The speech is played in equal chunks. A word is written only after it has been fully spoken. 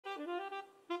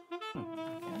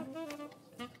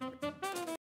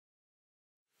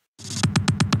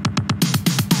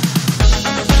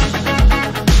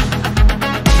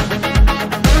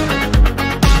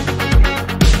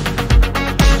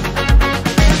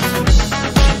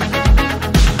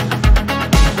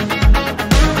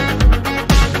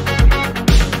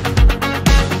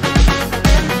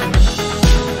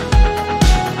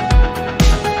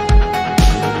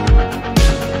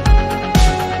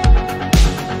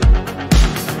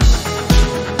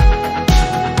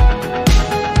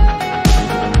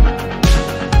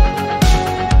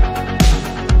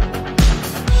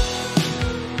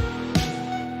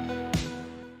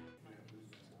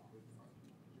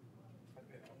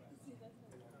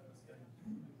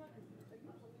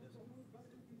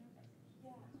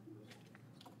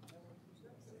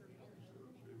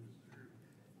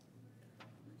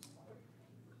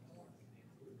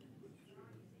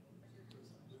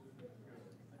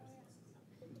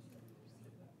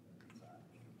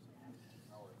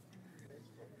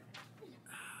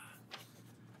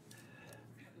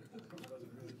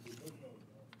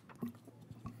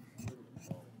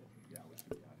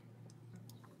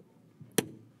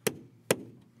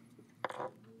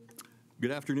Good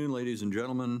afternoon, ladies and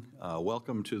gentlemen.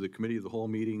 Welcome to the Committee of the Whole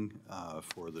meeting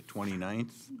for the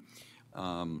 29th.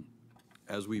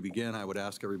 As we begin, I would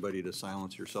ask everybody to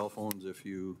silence your cell phones if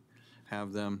you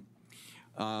have them.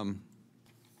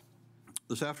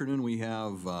 This afternoon, we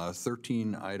have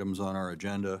 13 items on our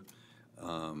agenda,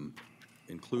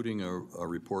 including a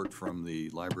report from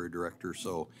the library director,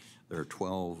 so there are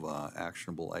 12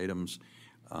 actionable items.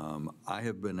 I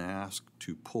have been asked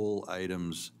to pull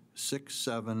items 6,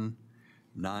 7,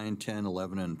 9, 10,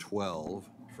 11, and 12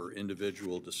 for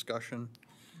individual discussion.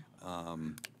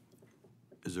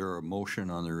 Is there a motion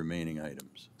on the remaining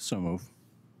items? So move.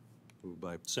 Moved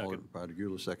by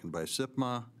Padagula, second by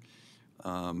Sipma.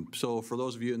 So for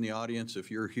those of you in the audience, if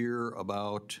you're here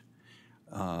about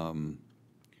 1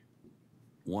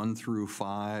 through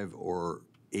 5 or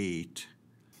 8,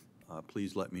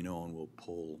 please let me know and we'll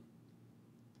pull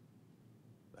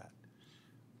that.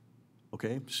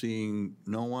 Okay, seeing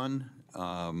no one,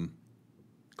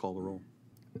 call the roll.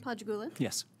 Padagula?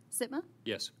 Yes. Sitma?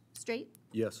 Yes. Straight?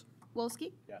 Yes.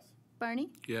 Wolski? Yes. Barney?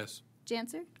 Yes.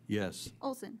 Janser? Yes.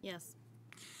 Olson? Yes.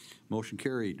 Motion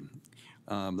carried.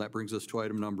 That brings us to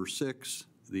item number 6,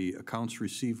 the accounts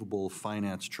receivable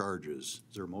finance charges.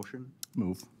 Is there a motion?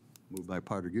 Move. Moved by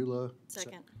Padagula.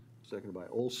 Second. Seconded by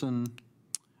Olson.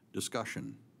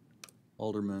 Discussion.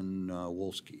 Alderman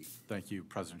Wolski. Thank you,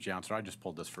 President Janser. I just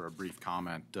pulled this for a brief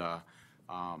comment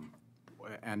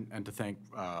and to thank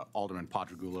Alderman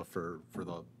Padagula for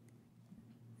the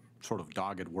sort of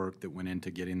dogged work that went into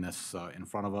getting this in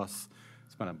front of us.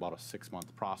 It's been about a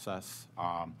 6-month process.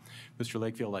 Mr.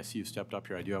 Lakefield, I see you stepped up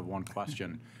here. I do have one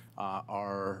question.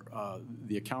 Are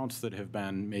the accounts that have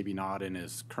been maybe not in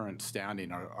his current standing,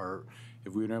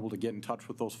 have we been able to get in touch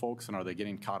with those folks, and are they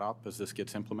getting caught up as this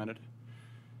gets implemented?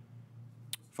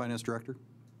 Finance Director.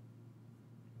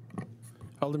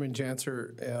 Alderman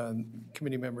Janser and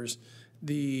committee members,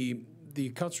 the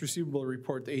accounts receivable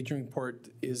report, the aging report,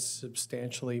 is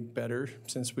substantially better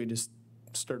since we just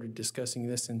started discussing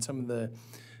this, and some of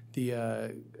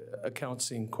the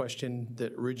accounts in question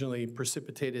that originally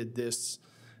precipitated this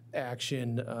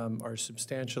action are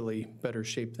substantially better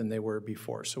shape than they were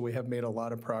before. So we have made a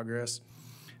lot of progress.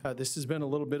 This has been a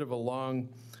little bit of a long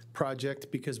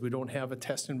project because we don't have a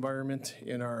test environment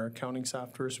in our accounting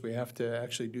software, so we have to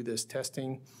actually do this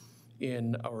testing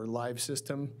in our live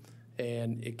system,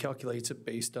 and it calculates it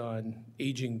based on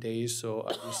aging days. So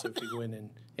obviously if we go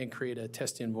in and create a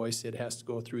test invoice, it has to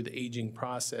go through the aging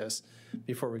process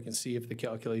before we can see if the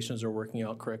calculations are working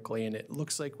out correctly, and it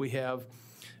looks like we have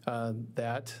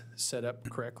that set up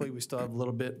correctly. We still have a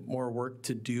little bit more work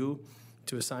to do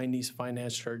to assign these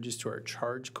finance charges to our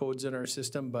charge codes in our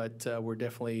system, but we're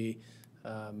definitely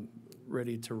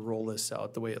ready to roll this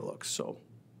out the way it looks. So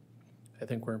I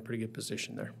think we're in a pretty good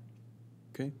position there.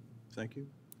 Okay, thank you.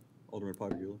 Alderman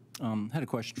Padagula. Had a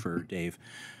question for Dave.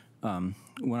 When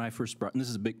I first brought, and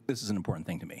this is an important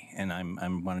thing to me, and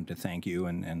I'm wanted to thank you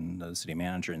and the city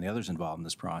manager and the others involved in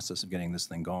this process of getting this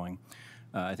thing going.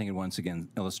 I think it once again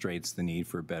illustrates the need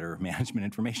for better management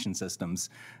information systems.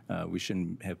 We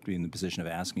shouldn't have to be in the position of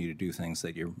asking you to do things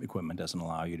that your equipment doesn't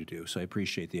allow you to do. So I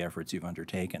appreciate the efforts you've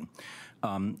undertaken.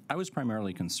 I was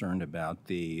primarily concerned about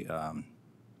the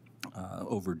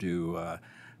overdue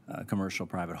commercial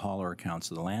private hauler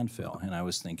accounts of the landfill, and I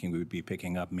was thinking we would be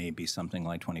picking up maybe something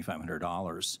like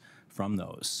 $2,500 from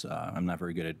those. I'm not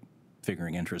very good at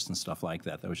figuring interest and stuff like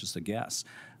that. That was just a guess.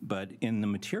 But in the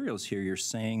materials here, you're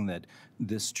saying that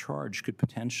this charge could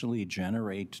potentially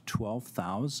generate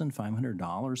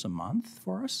 $12,500 a month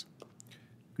for us?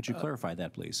 Could you clarify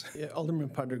that, please? Yeah, Alderman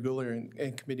Padragula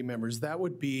and committee members, that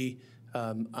would be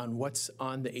on what's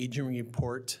on the aging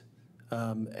report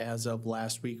as of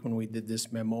last week when we did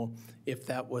this memo. If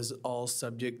that was all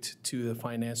subject to the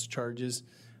finance charges,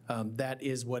 that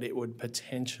is what it would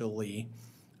potentially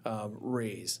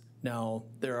raise. Now,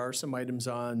 there are some items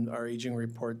on our aging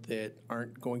report that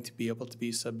aren't going to be able to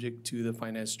be subject to the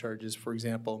finance charges. For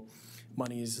example,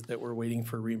 monies that we're waiting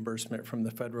for reimbursement from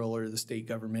the federal or the state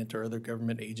government or other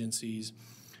government agencies,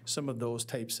 some of those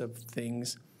types of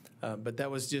things. But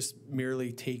that was just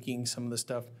merely taking some of the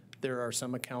stuff. There are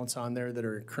some accounts on there that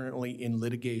are currently in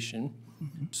litigation.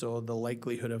 So the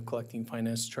likelihood of collecting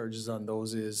finance charges on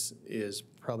those is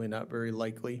probably not very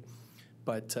likely.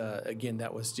 But again,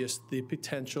 that was just the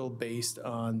potential based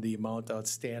on the amount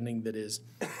outstanding that is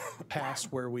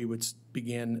past where we would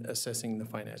begin assessing the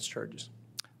finance charges.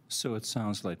 So it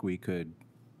sounds like we could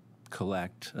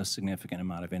collect a significant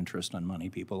amount of interest on money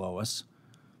people owe us.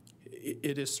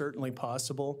 It is certainly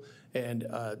possible. And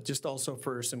just also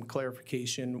for some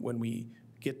clarification, when we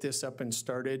get this up and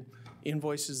started,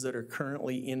 invoices that are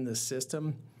currently in the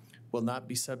system will not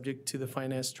be subject to the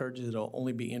finance charges. It'll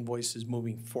only be invoices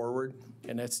moving forward.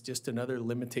 And that's just another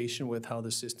limitation with how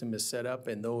the system is set up.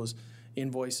 And those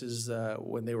invoices,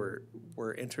 when they were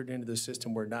entered into the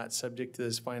system, were not subject to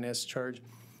this finance charge.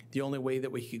 The only way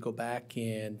that we could go back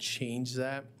and change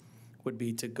that would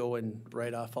be to go and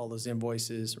write off all those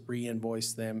invoices,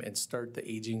 re-invoice them, and start the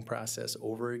aging process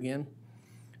over again.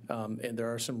 And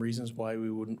there are some reasons why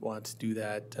we wouldn't want to do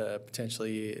that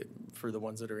potentially for the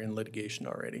ones that are in litigation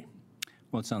already.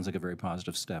 Well, it sounds like a very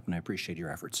positive step, and I appreciate your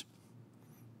efforts.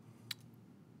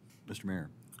 Mr. Mayor.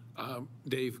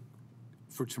 Dave,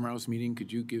 for tomorrow's meeting,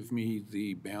 could you give me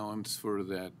the balance for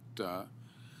that,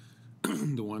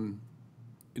 the one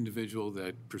individual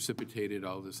that precipitated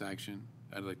all this action?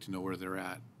 I'd like to know where they're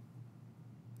at.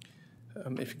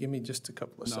 If you give me just a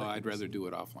couple of No, seconds. I'd rather do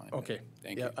it offline. Okay.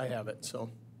 Thank Yeah, you. I have it, so.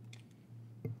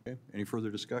 Okay, any further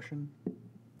discussion?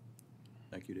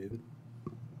 Thank you, David.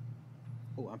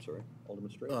 Oh, I'm sorry,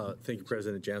 Alderman Strait. Thank you,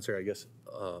 President Janser. I guess,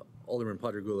 Alderman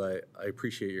Padragula, I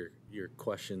appreciate your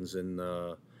questions and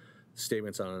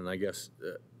statements on it. And I guess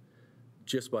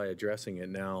just by addressing it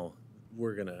now,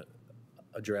 we're going to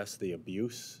address the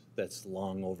abuse that's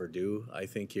long overdue, I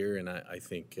think, here. And I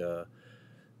think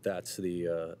that's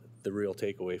the real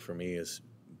takeaway for me is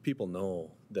people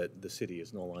know that the city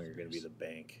is no longer going to be the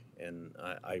bank. And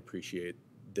I appreciate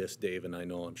this, Dave, and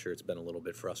I'm sure it's been a little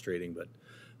bit frustrating, but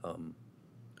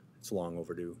it's long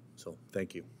overdue. So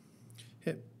thank you.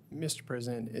 Yeah, Mr.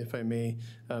 President, if I may,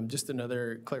 just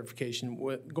another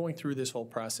clarification. Going through this whole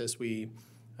process, we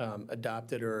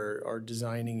adopted or are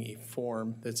designing a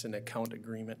form that's an account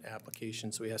agreement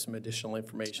application. So we have some additional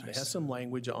information. It has some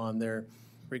language on there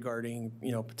regarding,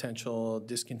 potential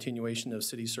discontinuation of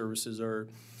city services or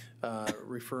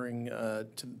referring to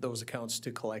those accounts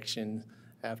to collection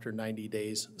after 90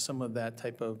 days. Some of that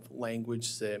type of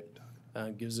language that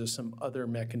gives us some other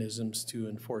mechanisms to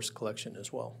enforce collection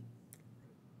as well.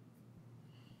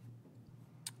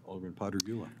 Alderman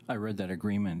Padragula. I read that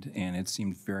agreement, and it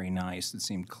seemed very nice. It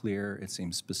seemed clear. It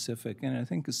seemed specific, and I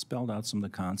think it spelled out some of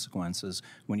the consequences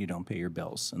when you don't pay your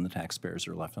bills and the taxpayers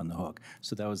are left on the hook.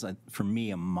 So that was, for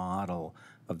me, a model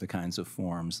of the kinds of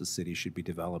forms the city should be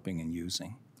developing and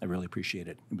using. I really appreciate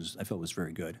it. I felt it was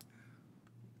very good.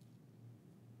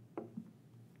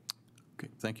 Okay,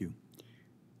 thank you.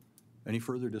 Any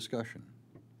further discussion?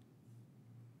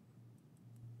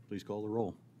 Please call the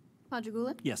roll.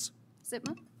 Padragula? Yes.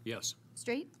 Sitma? Yes.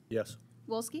 Straight? Yes.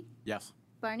 Wolski? Yes.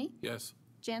 Barney? Yes.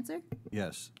 Janser?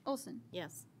 Yes. Olson?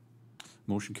 Yes.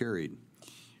 Motion carried.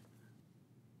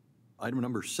 Item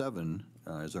number 7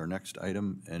 is our next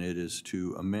item, and it is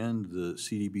to amend the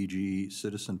CDBG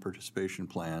Citizen Participation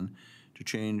Plan to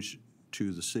change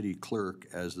to the city clerk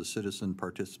as the citizen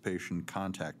participation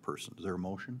contact person. Is there a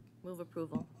motion? Move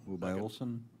approval. Moved by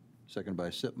Olson, second by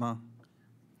Sitma.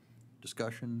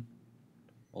 Discussion?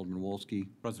 Alderman Wolski.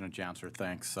 President Janser,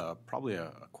 thanks. Probably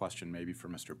a question maybe for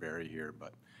Mr. Berry here,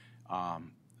 but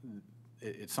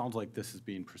it sounds like this is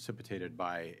being precipitated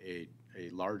by a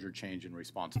larger change in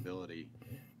responsibility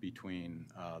between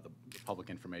the public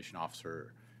information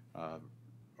officer,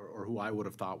 or who I would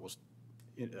have thought was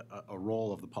a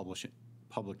role of the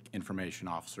public information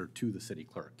officer to the city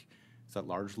clerk. Is that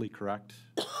largely correct?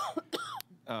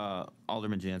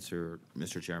 Alderman Janser,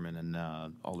 Mr. Chairman, and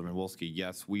Alderman Wolski,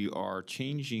 yes, we are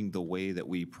changing the way that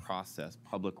we process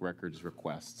public records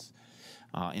requests.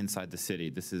 inside the city.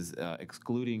 This is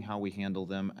excluding how we handle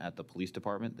them at the police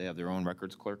department. They have their own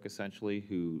records clerk, essentially,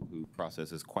 who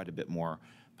processes quite a bit more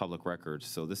public records.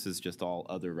 So this is just all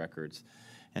other records.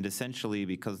 And essentially,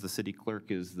 because the city clerk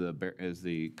is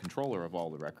the controller of all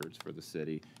the records for the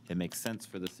city, it makes sense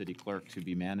for the city clerk to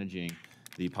be managing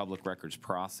the public records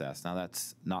process. Now,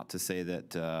 that's not to say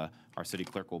that our city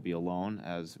clerk will be alone,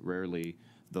 as rarely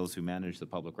those who manage the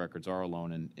public records are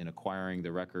alone in acquiring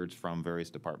the records from various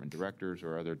department directors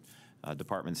or other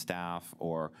department staff,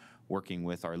 or working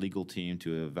with our legal team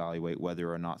to evaluate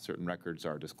whether or not certain records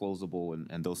are disclosable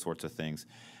and those sorts of things.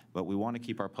 But we want to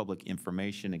keep our public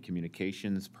information and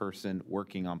communications person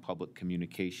working on public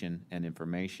communication and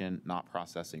information, not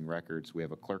processing records. We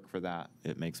have a clerk for that.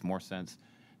 It makes more sense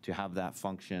to have that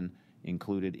function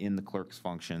included in the clerk's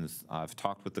functions. I've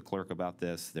talked with the clerk about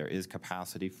this. There is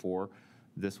capacity for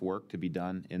this work to be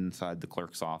done inside the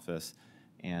clerk's office,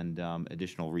 and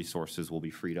additional resources will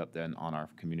be freed up then on our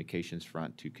communications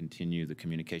front to continue the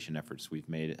communication efforts we've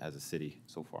made as a city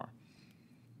so far.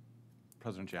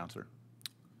 President Janser.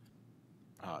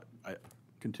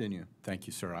 Continue. Thank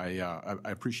you, sir. I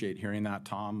appreciate hearing that,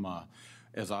 Tom.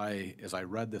 As I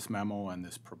read this memo and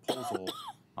this proposal,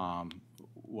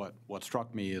 what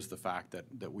struck me is the fact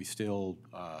that we still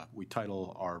we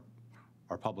title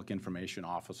our public information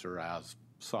officer as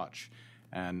such,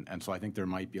 and so I think there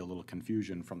might be a little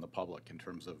confusion from the public in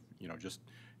terms of just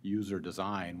user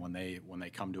design when they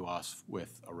come to us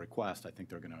with a request. I think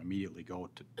they're going to immediately go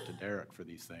to Derek for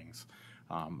these things.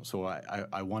 So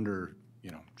I wonder,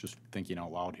 just thinking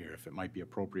out loud here, if it might be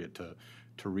appropriate to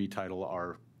retitle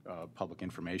our public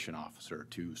information officer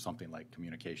to something like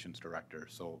communications director.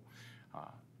 So,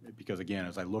 because again,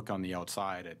 as I look on the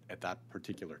outside at that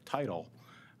particular title,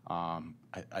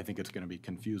 I think it's going to be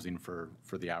confusing for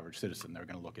the average citizen. They're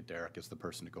going to look at Derek as the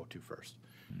person to go to first.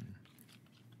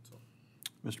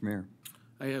 Mr. Mayor.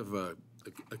 I have a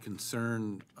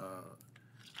concern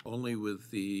only with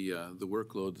the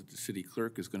workload that the city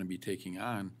clerk is going to be taking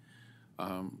on.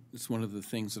 It's one of the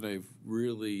things that I've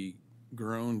really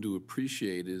grown to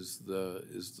appreciate is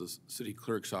the city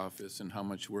clerk's office and how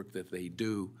much work that they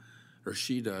do, or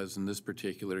she does in this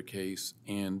particular case,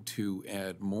 and to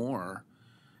add more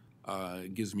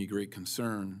gives me great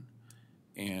concern.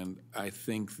 And I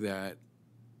think that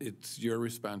it's your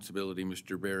responsibility,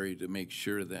 Mr. Berry, to make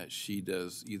sure that she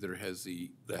either has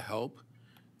the help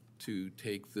to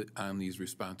take on these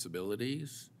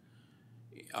responsibilities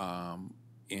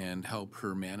and help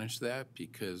her manage that,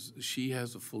 because she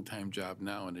has a full-time job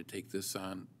now, and to take this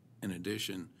on in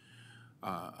addition,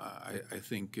 I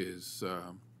think is,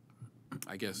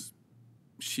 I guess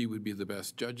she would be the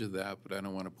best judge of that, but I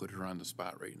don't want to put her on the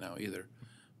spot right now either.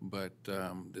 But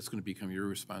it's going to become your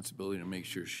responsibility to make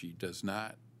sure she does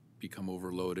not become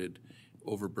overloaded,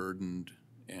 overburdened,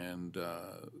 and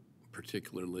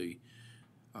particularly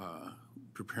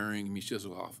preparing. I mean, she does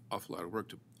an awful lot of work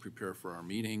to prepare for our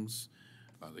meetings,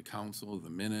 the council, the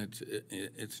minutes.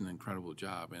 It's an incredible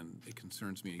job, and it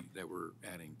concerns me that we're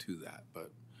adding to that.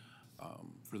 But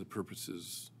for the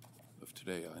purposes of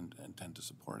today, I intend to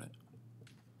support it.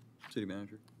 City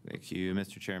Manager. Thank you,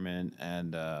 Mr. Chairman,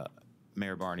 and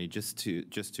Mayor Barney. Just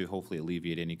to hopefully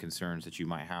alleviate any concerns that you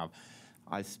might have,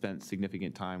 I spent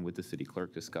significant time with the city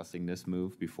clerk discussing this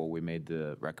move before we made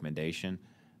the recommendation.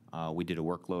 We did a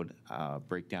workload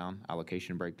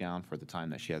allocation breakdown for the time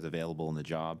that she has available in the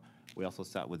job. We also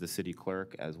sat with the city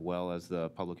clerk as well as the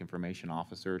public information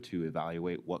officer to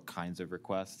evaluate what kinds of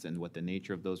requests and what the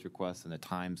nature of those requests and the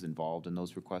times involved in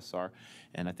those requests are.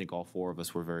 And I think all four of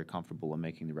us were very comfortable in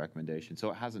making the recommendation. So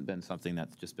it hasn't been something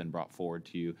that's just been brought forward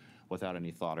to you without any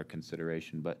thought or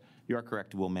consideration. But you are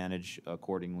correct. We'll manage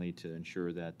accordingly to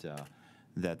ensure that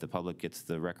that the public gets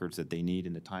the records that they need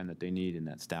in the time that they need, and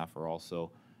that staff are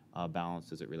also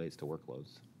balanced as it relates to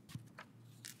workloads.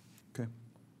 Okay.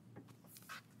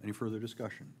 Any further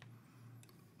discussion?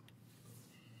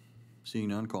 Seeing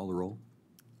none, call the roll.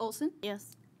 Olson?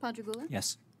 Yes. Padragula?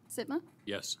 Yes. Sitma?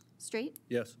 Yes. Straight?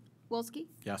 Yes. Wolski?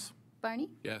 Yes.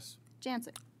 Barney? Yes.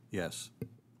 Janser? Yes.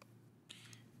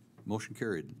 Motion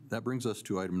carried. That brings us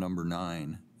to item number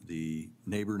 9, the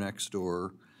neighbor next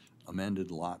door amended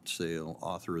lot sale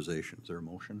authorization. Is there a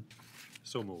motion?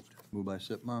 So moved. Moved by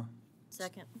Sitma,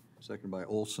 Second. second by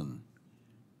Olson.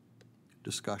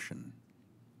 Discussion.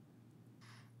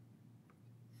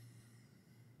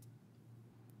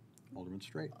 Alderman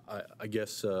Straight. I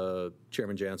guess,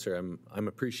 Chairman Janser, I'm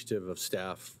appreciative of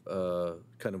staff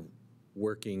kind of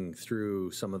working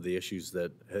through some of the issues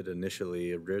that had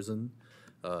initially arisen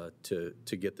to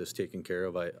get this taken care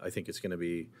of. I think it's going to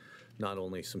be not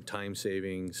only some time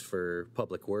savings for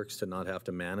Public Works to not have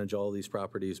to manage all these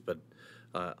properties, but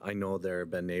I know there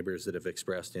have been neighbors that have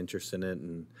expressed interest in it,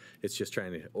 and it's just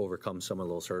trying to overcome some of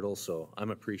those hurdles. So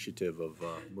I'm appreciative of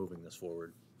moving this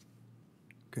forward.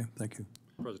 Okay, thank you.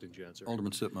 President Janser.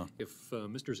 Alderman Sitma. If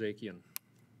Mr. Zakian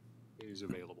is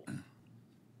available.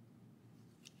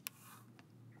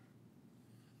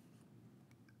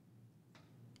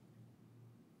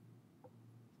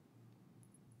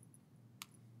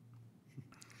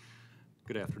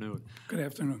 Good afternoon. Good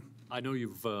afternoon. I know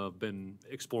you've been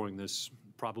exploring this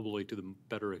probably to the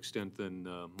better extent than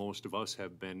most of us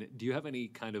have been. Do you have any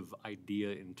kind of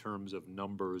idea in terms of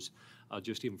numbers,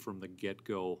 just even from the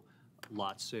get-go,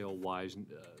 lot sale-wise,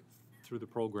 through the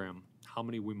program, how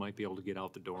many we might be able to get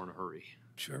out the door in a hurry?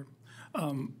 Sure.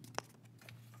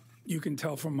 You can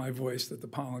tell from my voice that the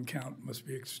pollen count must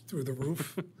be through the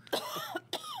roof.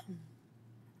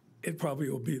 It probably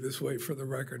will be this way for the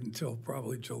record until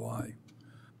probably July.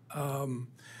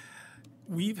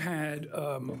 We've had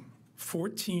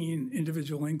 14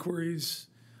 individual inquiries,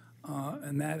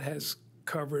 and that has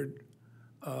covered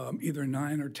either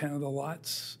 9 or 10 of the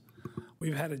lots.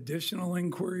 We've had additional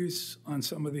inquiries on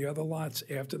some of the other lots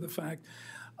after the fact.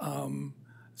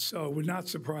 So it would not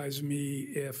surprise me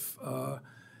if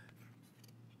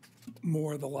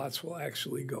more of the lots will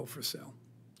actually go for sale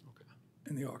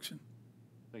in the auction.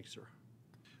 Thank you,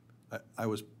 sir. I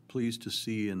was pleased to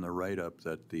see in the write-up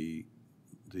that the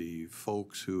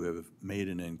folks who have made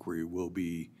an inquiry will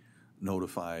be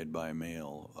notified by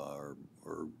mail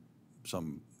or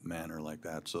some manner like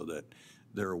that, so that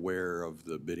they're aware of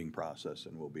the bidding process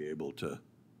and will be able to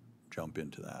jump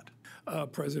into that.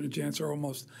 President Janser,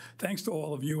 almost thanks to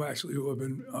all of you actually who have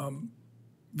been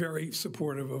very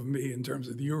supportive of me in terms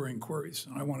of your inquiries,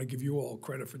 and I want to give you all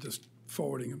credit for just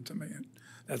forwarding them to me, and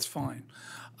that's fine.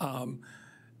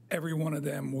 Every one of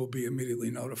them will be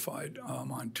immediately notified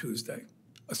on Tuesday,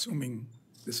 assuming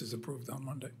this is approved on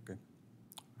Monday. Okay.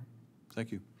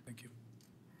 Thank you. Thank you.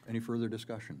 Any further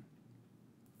discussion?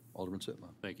 Alderman Sitma.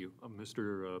 Thank you,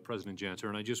 Mr. President Janser.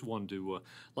 And I just wanted to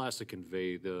lastly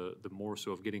convey the more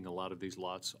so of getting a lot of these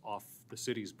lots off the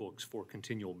city's books for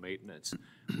continual maintenance.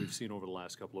 We've seen over the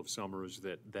last couple of summers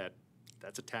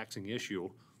that's a taxing issue,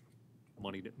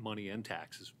 money and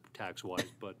taxes, tax-wise,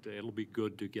 but it'll be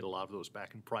good to get a lot of those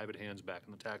back in private hands, back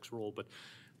in the tax roll, but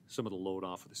some of the load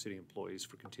off of the city employees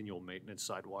for continual maintenance,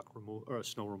 sidewalk removal, or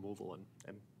snow removal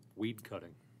and weed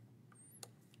cutting.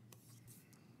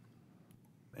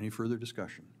 Any further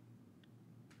discussion?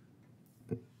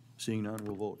 Seeing none,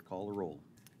 we'll vote. Call the roll.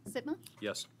 Sitma,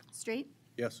 Yes. Straight,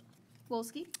 Yes.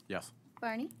 Wolski, Yes.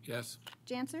 Barney, Yes.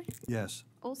 Janser, Yes.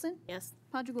 Olson. Yes.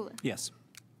 Padragula. Yes.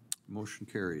 Motion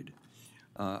carried.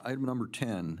 Item number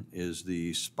 10 is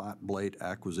the spot blight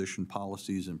acquisition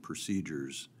policies and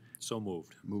procedures. So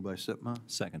moved. Moved by Sitma,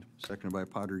 Second. seconded by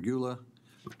Padragula.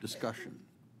 Discussion.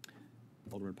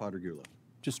 Alderman Padragula.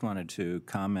 Just wanted to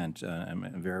comment and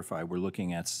verify, we're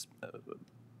looking at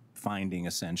finding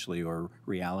essentially or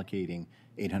reallocating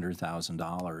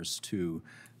 $800,000 to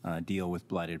deal with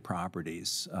blighted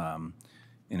properties.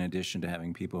 In addition to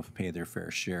having people pay their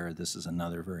fair share, this is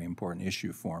another very important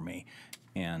issue for me.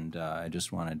 And I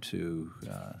just wanted to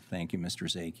thank you, Mr.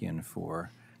 Zakian,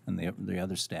 and the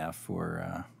other staff for,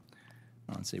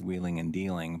 I won't say wheeling and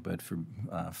dealing, but for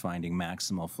finding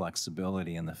maximal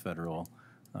flexibility in the federal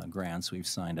grants we've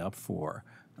signed up for.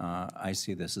 I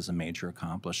see this as a major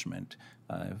accomplishment.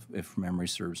 If memory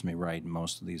serves me right,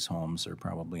 most of these homes are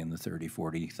probably in the $30,000,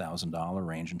 $40,000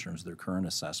 range in terms of their current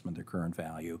assessment, their current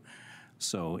value.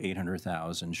 So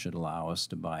 $800,000 should allow us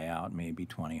to buy out maybe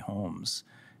 20 homes.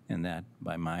 And that,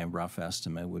 by my rough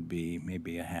estimate, would be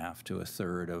maybe a half to a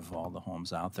third of all the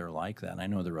homes out there like that. I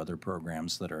know there are other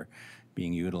programs that are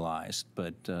being utilized,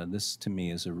 but this to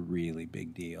me is a really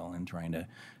big deal in trying to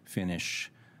finish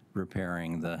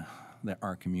repairing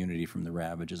our community from the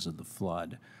ravages of the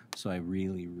flood. So I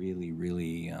really, really,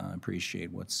 really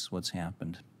appreciate what's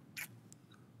happened.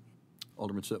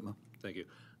 Alderman Sitma. Thank you.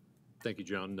 Thank you,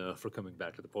 John, for coming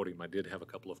back to the podium. I did have a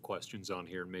couple of questions on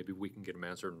here, and maybe we can get them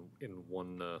answered in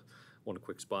one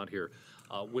quick spot here.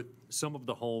 With some of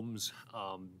the homes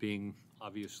being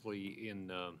obviously in,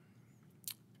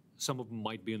 some of them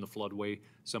might be in the floodway,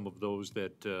 some of those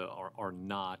that are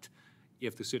not.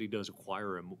 If the city does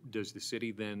acquire them, does the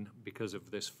city then, because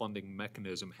of this funding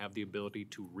mechanism, have the ability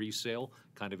to resale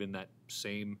kind of in that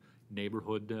same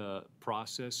neighborhood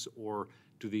process, or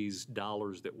do these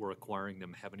dollars that we're acquiring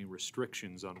them have any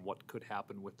restrictions on what could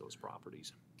happen with those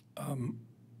properties?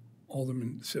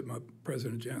 Alderman Sitma,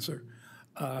 President Janser.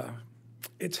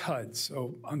 It's HUD,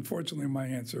 so unfortunately my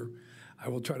answer, I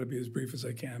will try to be as brief as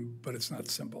I can, but it's not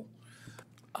simple.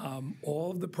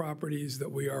 All of the properties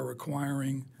that we are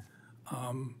requiring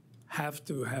have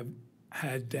to have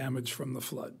had damage from the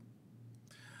flood.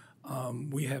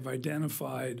 We have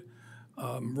identified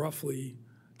roughly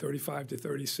 35 to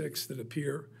 36 that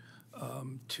appear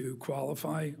to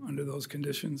qualify under those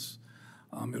conditions.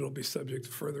 It'll be subject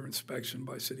to further inspection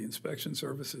by City Inspection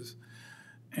Services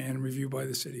and review by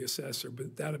the city assessor,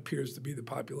 but that appears to be the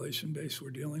population base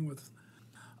we're dealing with.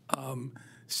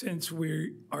 Since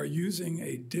we are using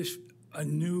a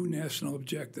new national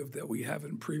objective that we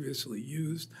haven't previously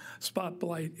used, spot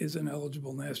blight is an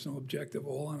eligible national objective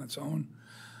all on its own.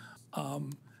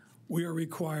 We are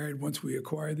required, once we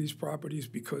acquire these properties,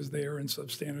 because they are in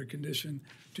substandard condition,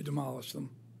 to demolish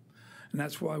them. And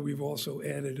that's why we've also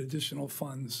added additional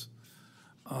funds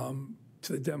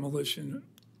to the demolition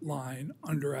line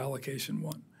under allocation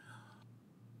 1.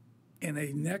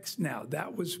 Now,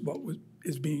 that was what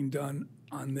is being done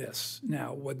on this.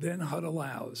 Now, what then HUD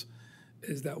allows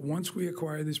is that once we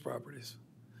acquire these properties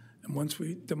and once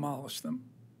we demolish them,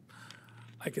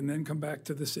 I can then come back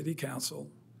to the city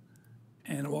council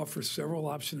and offer several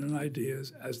options and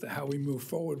ideas as to how we move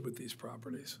forward with these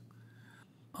properties.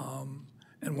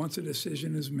 And once a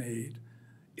decision is made,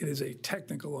 it is a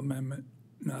technical amendment,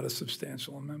 not a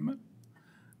substantial amendment.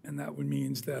 And that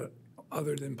means that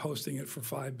other than posting it for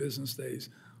 5 business days,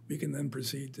 we can then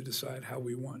proceed to decide how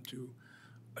we want to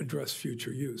address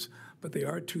future use. But they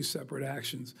are 2 separate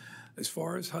actions. As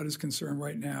far as HUD is concerned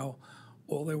right now,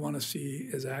 all they want to see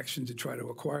is action to try to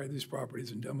acquire these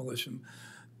properties and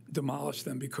demolish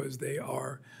them because they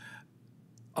are,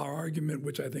 our argument,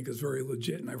 which I think is very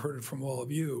legit, and I've heard it from all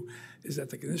of you, is that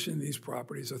the condition of these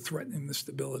properties are threatening the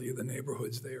stability of the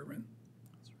neighborhoods they are in.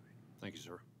 Thank you,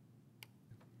 sir.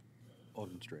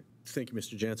 Alderman Straight. Thank you,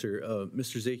 Mr. Janser.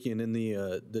 Mr. Zakian, in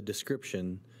the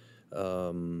description,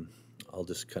 I'll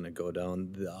just kind of go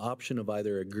down. The option of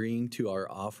either agreeing to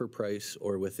our offer price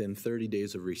or within 30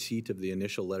 days of receipt of the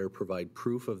initial letter provide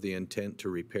proof of the intent to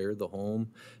repair the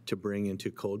home to bring into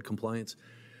code compliance.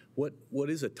 What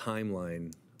is a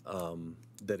timeline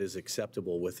that is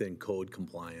acceptable within code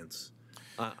compliance?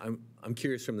 I'm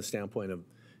curious from the standpoint of,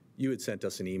 you had sent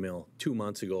us an email 2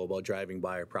 months ago about driving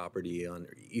by our property on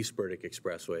East Burdick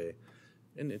Expressway,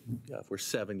 and we're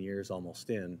 7 years almost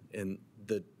in, and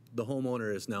the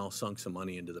homeowner has now sunk some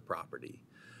money into the property.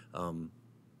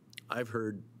 I've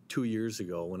heard 2 years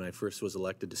ago when I first was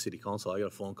elected to city council, I got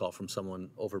a phone call from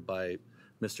someone over by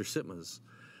Mr. Sitma's.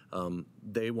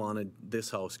 They wanted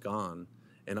this house gone,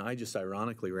 and I just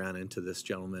ironically ran into this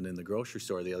gentleman in the grocery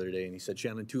store the other day, and he said,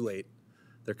 "Shannon, too late.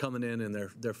 They're coming in, and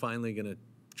they're finally going to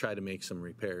try to make some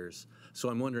repairs." So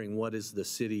I'm wondering, what is the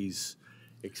city's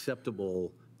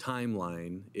acceptable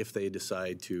timeline if they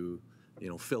decide to,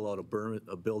 fill out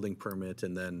a building permit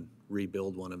and then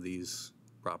rebuild one of these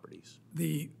properties?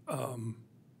 The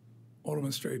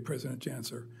Alderman Straight, President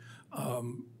Janser,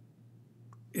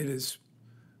 it is,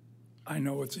 I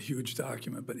know it's a huge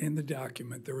document, but in the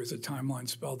document there is a timeline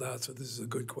spelled out, so this is a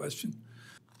good question.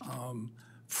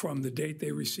 From the date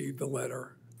they received the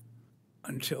letter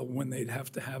until when they'd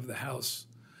have to have the house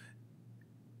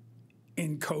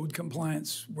in code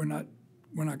compliance, we're not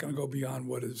going to go beyond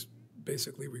what is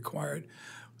basically required.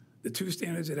 The 2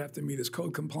 standards that have to meet is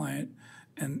code compliant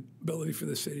and ability for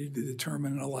the city to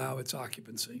determine and allow its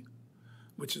occupancy,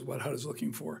 which is what HUD is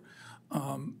looking for.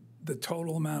 The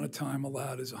total amount of time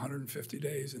allowed is 150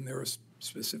 days, and there are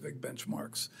specific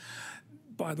benchmarks.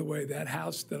 By the way, that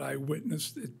house that I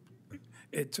witnessed,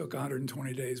 it took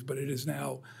 120 days, but it is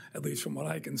now, at least from what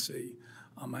I can see,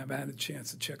 I've had a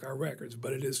chance to check our records,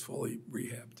 but it is fully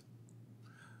rehabbed.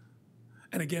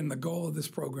 And again, the goal of this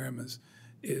program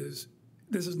is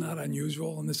this is not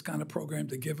unusual in this kind of program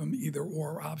to give them either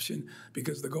or option,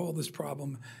 because the goal of this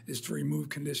problem is to remove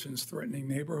conditions threatening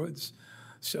neighborhoods.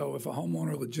 So if a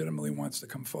homeowner legitimately wants to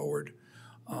come forward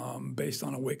based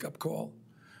on a wake-up call,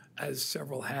 as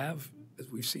several have, as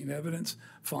we've seen evidence,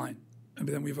 fine. And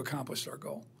then we've accomplished our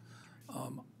goal.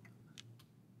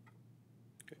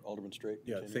 Alderman Straight.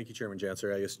 Yeah, thank you, Chairman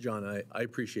Janser. I guess, John, I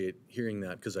appreciate hearing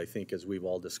that, because I think as we've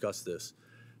all discussed this,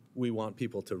 we want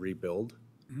people to rebuild.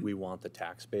 Mm-hmm. We want the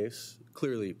tax base.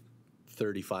 Clearly,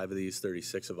 35 of these,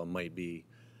 36 of them might be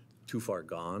too far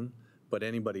gone, but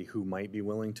anybody who might be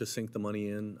willing to sink the money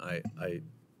in,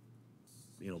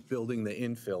 building the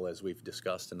infill, as we've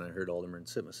discussed, and I heard Alderman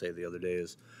Sitma say the other day,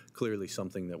 is clearly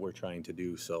something that we're trying to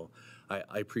do. So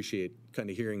I appreciate kind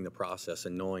of hearing the process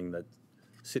and knowing that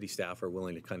city staff are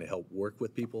willing to kind of help work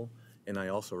with people. And I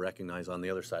also recognize on the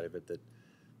other side of it that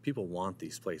people want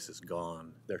these places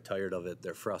gone. They're tired of it.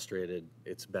 They're frustrated.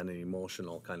 It's been an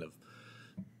emotional kind of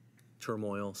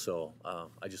turmoil. So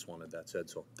I just wanted that said.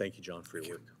 So thank you, John, for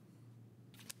your work.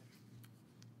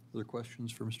 Other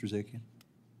questions for Mr. Zakian?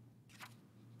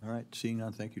 All right, seeing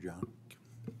none, thank you, John.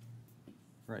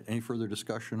 All right, any further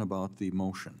discussion about the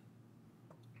motion?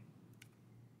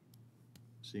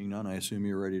 Seeing none, I assume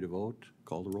you're ready to vote.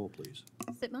 Call the roll, please.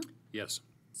 Sitma, Yes.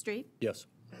 Straight, Yes.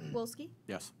 Wolski,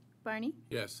 Yes. Barney,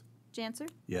 Yes. Janser,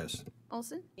 Yes.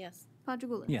 Olson, Yes.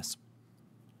 Padragula. Yes.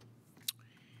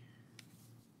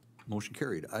 Motion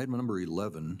carried. Item number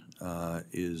 11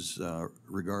 is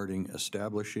regarding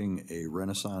establishing a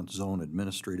Renaissance Zone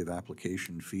administrative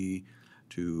application fee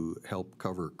to help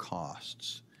cover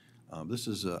costs. This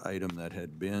is an item that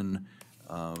had been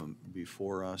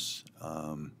before us,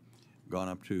 gone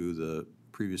up to the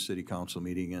previous city council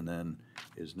meeting, and then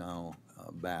is now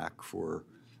back for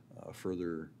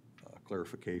further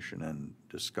clarification and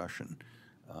discussion.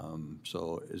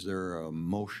 So is there a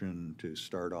motion to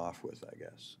start off with, I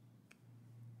guess?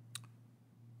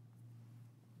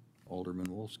 Alderman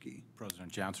Wolski.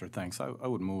 President Janser, thanks. I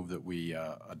would move that we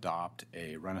adopt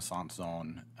a Renaissance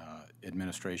Zone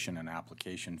administration and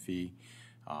application fee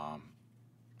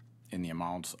in the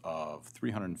amounts of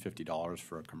 $350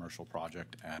 for a commercial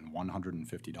project and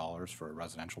 $150 for a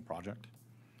residential project.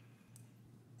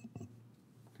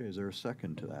 Okay, is there a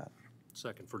second to that?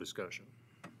 Second for discussion.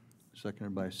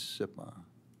 Seconded by Sipma.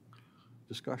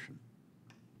 Discussion.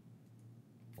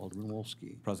 Alderman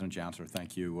Wolski. President Janser,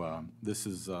 thank you. This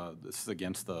is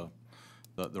against the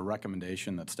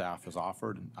recommendation that staff has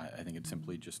offered. I think it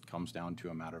simply just comes down to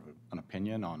a matter of an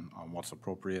opinion on what's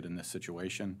appropriate in this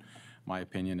situation. My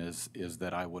opinion is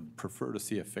that I would prefer to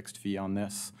see a fixed fee on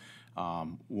this.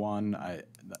 One, I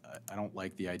don't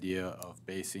like the idea of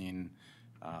basing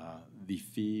the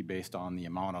fee based on the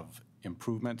amount of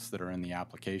improvements that are in the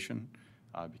application,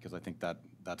 because I think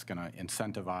that's going to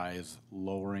incentivize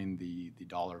lowering the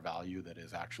dollar value that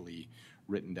is actually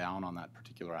written down on that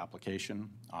particular application.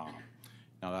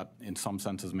 Now that in some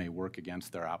senses may work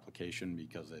against their application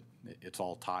because it's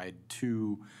all tied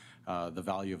to the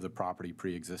value of the property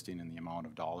pre-existing and the amount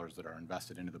of dollars that are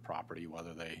invested into the property,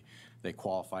 whether they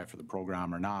qualify for the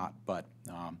program or not. But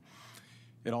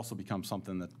it also becomes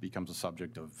something that becomes a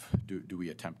subject of do we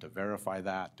attempt to verify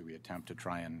that? Do we attempt to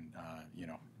try and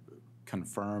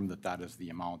confirm that is the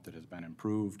amount that has been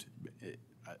improved?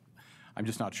 I'm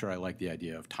just not sure I like the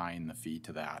idea of tying the fee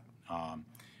to that.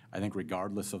 I think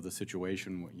regardless of the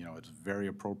situation, it's very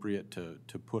appropriate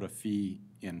to put a fee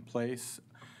in place.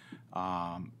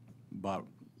 But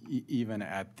even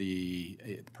at the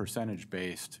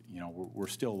percentage-based, we're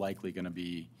still likely going to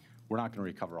be, we're not going to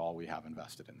recover all we have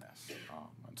invested in this.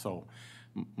 And so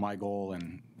my goal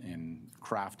in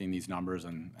crafting these numbers,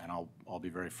 and I'll be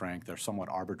very frank, they're somewhat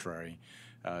arbitrary,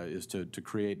 is to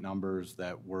create numbers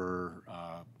that were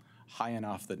high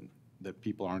enough that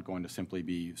people aren't going to simply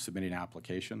be submitting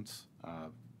applications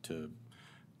to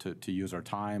use our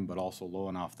time, but also low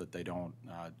enough that they don't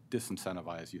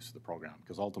disincentivize use of the program.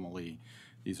 Because ultimately,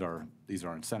 these are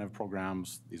incentive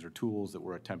programs. These are tools that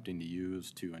we're attempting to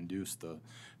use to induce the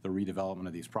redevelopment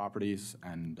of these properties,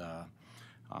 and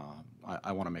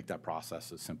I want to make that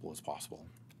process as simple as possible.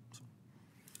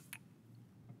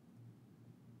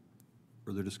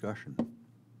 Further discussion?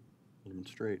 Alderman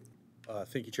Straight.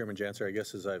 Thank you, Chairman Janser. I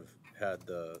guess as I've had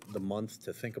the month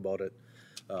to think about it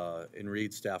and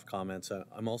read staff comments,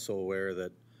 I'm also aware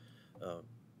that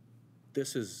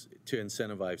this is to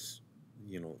incentivize,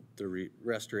 the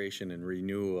restoration and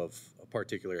renew of a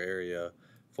particular area.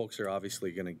 Folks are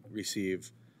obviously going to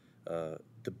receive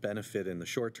the benefit in the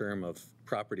short term of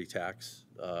property tax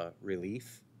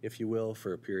relief, if you will,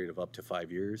 for a period of up to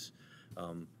 5 years.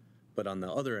 But on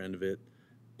the other end of it,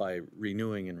 by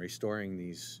renewing and restoring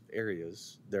these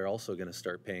areas, they're also going to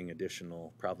start paying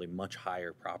additional, probably much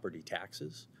higher property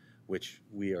taxes, which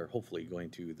we are hopefully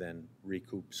going to then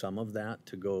recoup some of that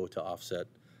to go to offset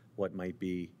what might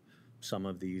be some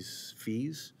of these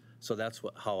fees. So that's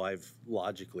how I've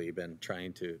logically been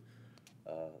trying to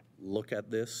look at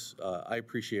this. I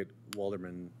appreciate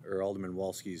Alderman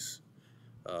Wolski's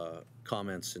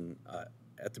comments, and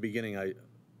at the beginning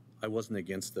I wasn't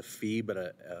against the fee,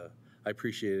 but I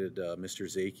appreciated Mr.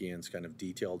 Zakian's kind of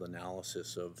detailed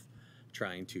analysis of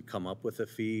trying to come up with a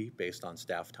fee based on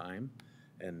staff time.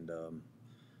 And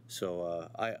so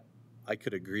I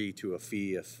could agree to a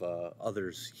fee if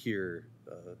others here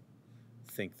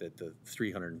think that the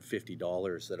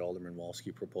 $350 that Alderman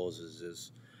Wolski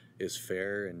proposes is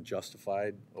fair and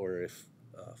justified, or if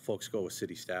folks go with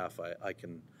city staff, I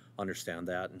can understand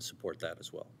that and support that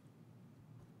as well.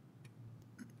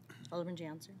 Alderman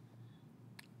Janser.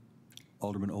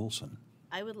 Alderman Olson.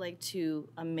 I would like to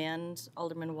amend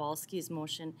Alderman Walski's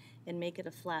motion and make it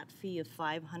a flat fee of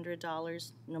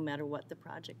 $500, no matter what the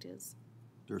project is. Is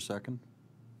there a second?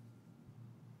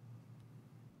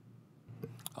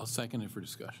 I'll second it for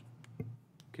discussion.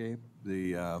 Okay,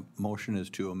 the motion is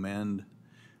to amend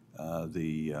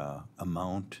the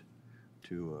amount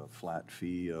to a flat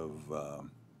fee of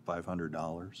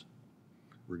 $500,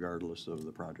 regardless of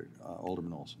the project.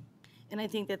 Alderman Olson. And I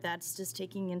think that that's just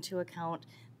taking into account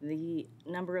the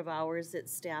number of hours that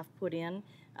staff put in.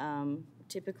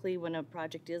 Typically, when a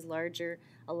project is larger,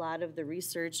 a lot of the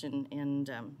research and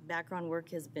background work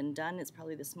has been done. It's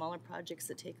probably the smaller projects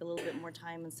that take a little bit more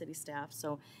time and city staff.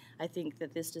 So I think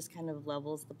that this just kind of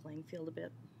levels the playing field a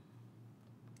bit.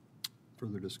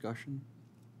 Further discussion?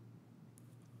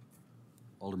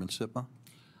 Alderman Sitma?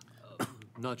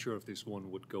 Not sure if this one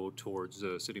would go towards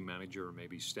city manager or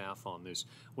maybe staff on this.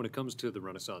 When it comes to the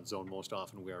Renaissance Zone, most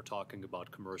often we are talking about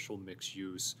commercial mixed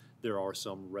use. There are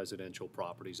some residential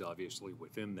properties obviously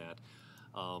within that.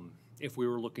 If we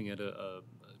were looking at a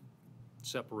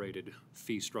separated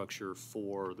fee structure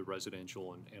for the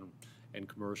residential and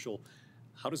commercial,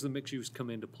 how does the mixed use come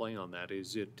into play on that?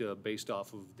 Is it based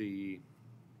off of the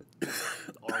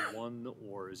R1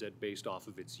 or is it based off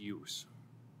of its use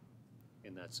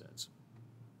in that sense?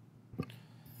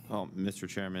 Well, Mr.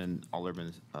 Chairman,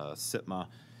 Alderman Sitma,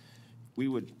 we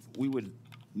would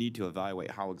need to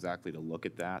evaluate how exactly to look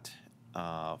at that.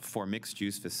 For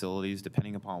mixed-use facilities,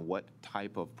 depending upon what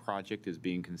type of project is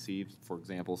being conceived. For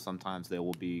example, sometimes there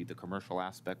will be the commercial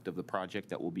aspect of the project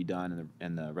that will be done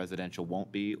and the residential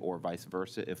won't be, or vice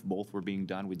versa. If both were being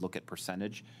done, we'd look at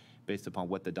percentage based upon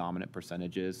what the dominant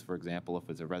percentage is. For example, if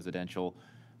it's a residential,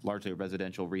 largely a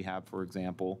residential rehab, for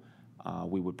example,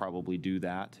 we would probably do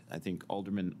that. I think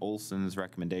Alderman Olson's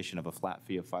recommendation of a flat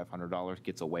fee of $500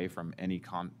 gets away from any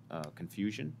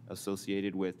confusion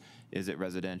associated with, is it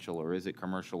residential or is it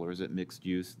commercial or is it mixed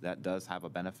use? That does have a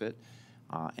benefit.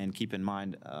 And keep in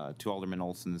mind, to Alderman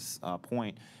Olson's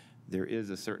point, there is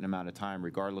a certain amount of time,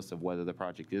 regardless of whether the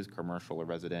project is commercial or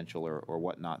residential or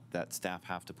whatnot, that staff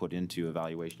have to put into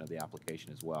evaluation of the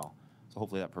application as well. So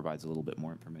hopefully that provides a little bit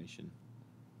more information.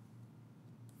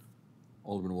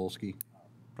 Alderman Wolski.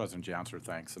 President Janser,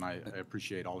 thanks, and I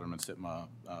appreciate Alderman Sitma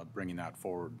bringing that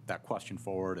forward, that question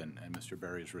forward, and Mr.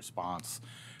 Berry's response.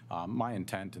 My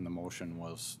intent in the motion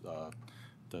was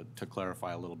to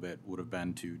clarify a little bit, would have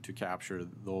been to capture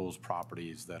those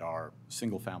properties that are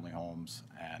single-family homes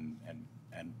and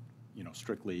you know,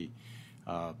 strictly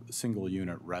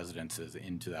single-unit residences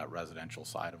into that residential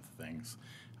side of things.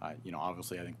 You know,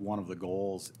 obviously, I think one of the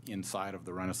goals inside of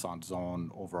the Renaissance Zone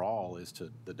overall is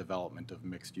to the development of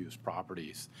mixed-use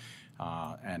properties,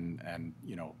 and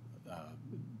you know,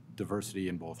 diversity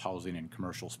in both housing and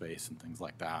commercial space and things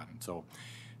like that. And so,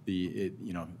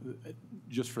 you know,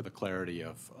 just for the clarity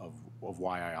of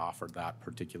why I offered that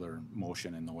particular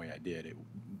motion in the way I did,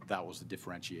 that was the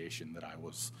differentiation that I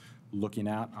was looking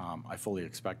at. I fully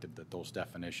expected that those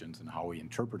definitions and how we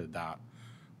interpreted that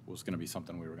was going to be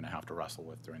something we were going to have to wrestle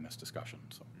with during this discussion.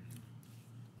 So,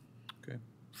 okay.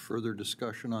 Further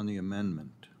discussion on the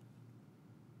amendment?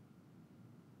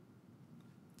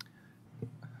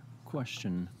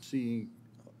 Question.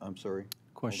 I'm sorry.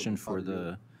 Question for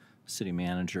the city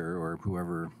manager or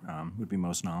whoever would be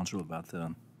most knowledgeable about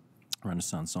the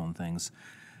Renaissance Zone things.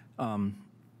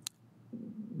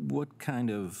 What kind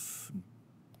of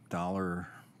dollar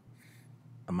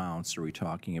amounts are we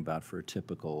talking about for a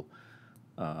typical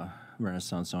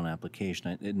Renaissance Zone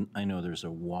application? I know there's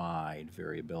a wide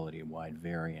variability, a wide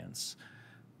variance.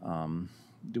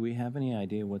 Do we have any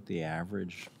idea what the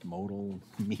average modal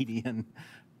median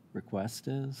request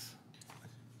is?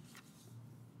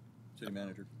 City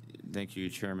manager. Thank you,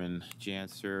 Chairman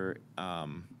Janser.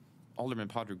 Alderman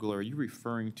Padrigula, are you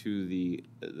referring to the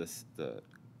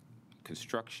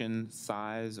construction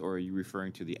size, or are you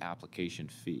referring to the application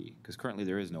fee? Because currently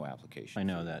there is no application. I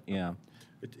know that, yeah.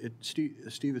 Steve,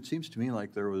 it seems to me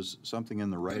like there was something in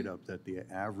the write-up that the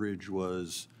average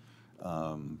was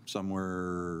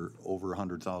somewhere over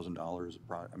 $100,000.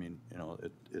 I mean, you know,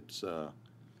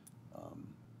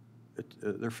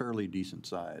 they're fairly decent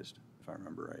sized, if I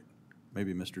remember right.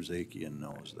 Maybe Mr. Zakian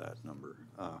knows that number.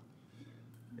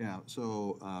 Yeah.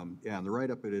 So yeah, in the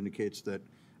write-up it indicates that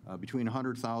between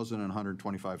 100,000 and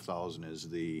 125,000 is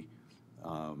the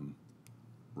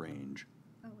range.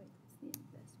 Oh, wait, it's the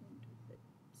investment that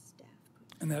staff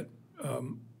put. And that,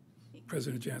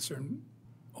 President Janser and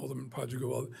Alderman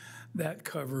Padrigula, that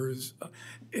covers,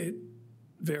 it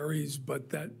varies, but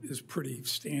that is pretty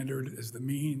standard as the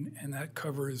mean, and that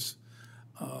covers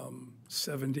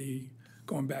 70,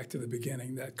 going back to the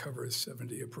beginning, that covers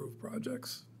 70 approved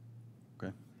projects. Okay.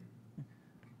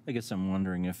 I guess I'm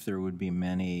wondering if there would be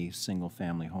many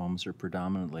single-family homes or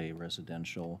predominantly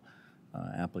residential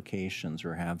applications,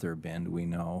 or have there been, do we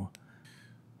know?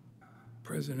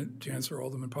 President, Chancellor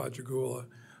Alderman Padragula,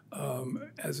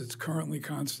 as it's currently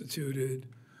constituted,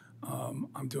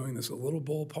 I'm doing this a little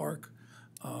ballpark,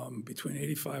 between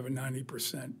 85 and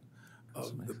 90%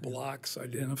 of the blocks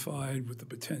identified with the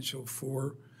potential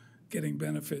for getting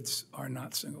benefits are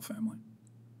not single-family,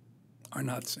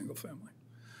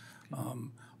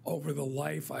 over the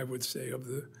life, I would say, of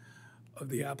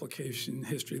the application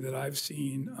history that I've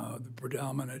seen, the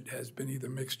predominant has been either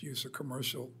mixed use or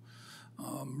commercial,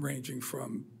 ranging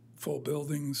from full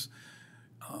buildings.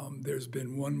 There's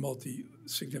been one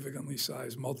significantly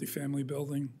sized multifamily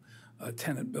building, a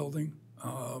tenant building,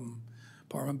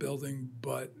 apartment building,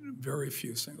 but very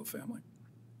few single family.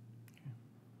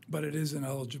 But it is an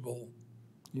eligible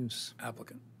Use.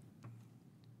 applicant.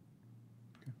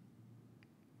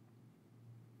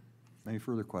 Any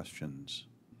further questions?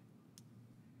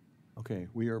 Okay,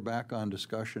 we are back on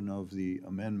discussion of the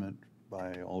amendment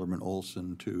by Alderman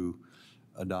Olson to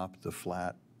adopt the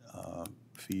flat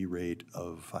fee rate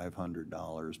of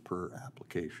 $500 per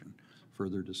application.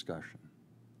 Further discussion.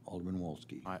 Alderman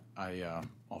Wolski.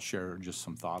 I'll share just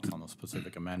some thoughts on the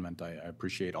specific amendment. I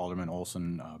appreciate Alderman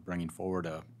Olson bringing forward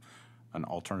an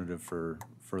alternative for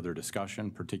further discussion,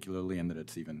 particularly in that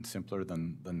it's even simpler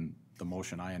than the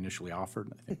motion I initially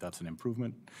offered. I think that's an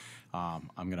improvement. I'm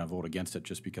going to vote against it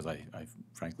just because I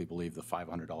frankly believe the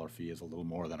 $500 fee is a little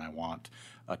more than I want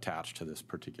attached to this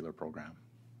particular program.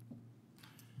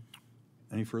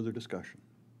 Any further discussion?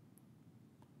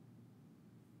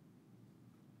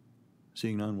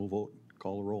 Seeing none, we'll vote.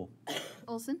 Call the roll.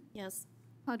 Olson? Yes.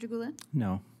 Padragula?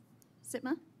 No.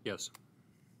 Sitma? Yes.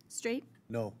 Straight?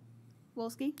 No.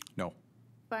 Wolski? No.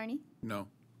 Barney? No.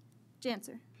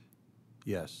 Janser?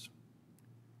 Yes.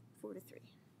 4-3.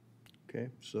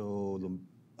 Okay, so the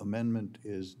amendment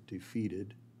is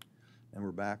defeated, and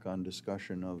we're back on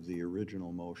discussion of the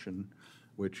original motion,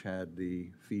 which had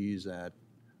the fees at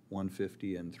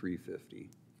 $150 and $350.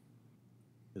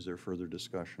 Is there further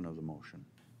discussion of the motion?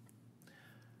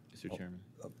 Mr. Chairman.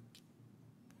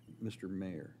 Mr.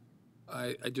 Mayor.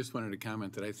 I just wanted to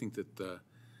comment that I think that the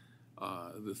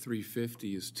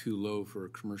 350 is too low for a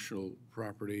commercial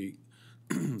property.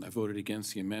 I voted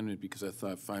against the amendment because I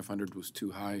thought 500 was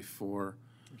too high for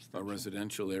a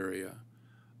residential area.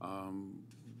 I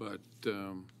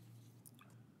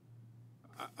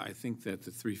think that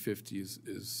the 350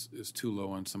 is too low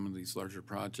on some of these larger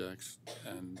projects,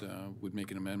 and would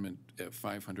make an amendment at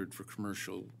 500 for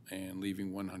commercial and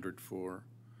leaving 100 for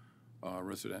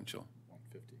residential.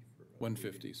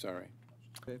 150, sorry.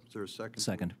 Okay, is there a second?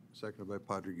 Second. Seconded by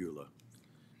Padragula.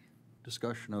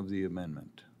 Discussion of the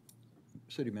amendment.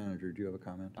 City Manager, do you have a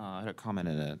comment? I had a comment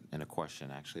and a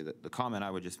question, actually. The comment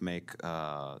I would just make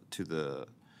to the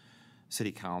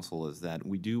City Council is that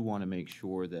we do want to make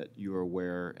sure that you're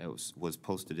aware, it was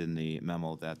posted in the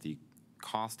memo, that the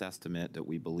cost estimate that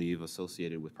we believe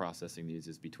associated with processing these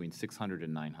is between $600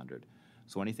 and $900.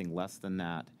 So anything less than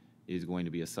that is going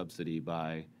to be a subsidy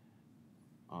by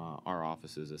our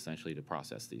offices, essentially, to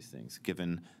process these things.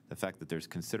 Given the fact that there's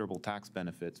considerable tax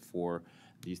benefits for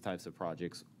these types of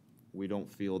projects, we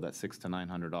don't feel that $600 to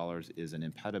 $900 is an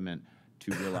impediment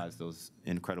to realize those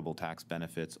incredible tax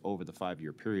benefits over the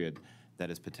 5-year period that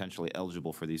is potentially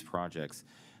eligible for these projects.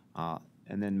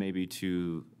 And then maybe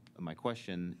to my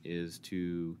question is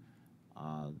to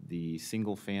the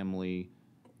single family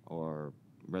or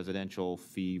residential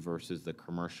fee versus the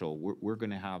commercial. We're going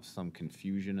to have some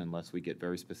confusion unless we get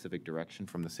very specific direction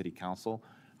from the City Council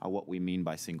on what we mean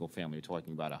by single family. Are we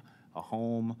talking about a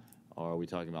home, or are we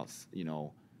talking about,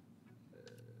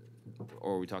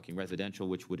 or are we talking residential,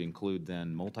 which would include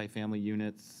then multifamily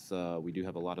units? We do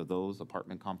have a lot of those,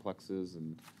 apartment complexes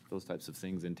and those types of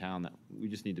things in town, that we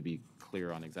just need to be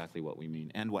clear on exactly what we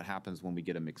mean and what happens when we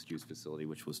get a mixed-use facility,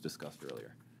 which was discussed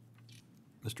earlier.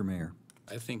 Mr. Mayor.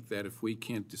 I think that if we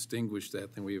can't distinguish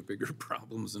that, then we have bigger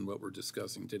problems than what we're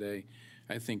discussing today.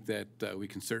 I think that we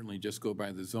can certainly just go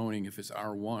by the zoning. If it's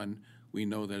R1, we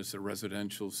know that it's a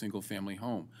residential single-family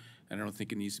home. And I don't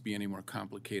think it needs to be any more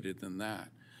complicated than that.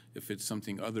 If it's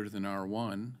something other than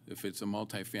R1, if it's a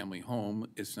multifamily home,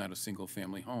 it's not a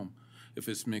single-family home. If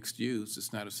it's mixed use,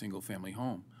 it's not a single-family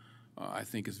home. I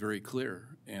think it's very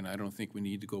clear, and I don't think we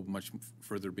need to go much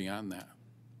further beyond that.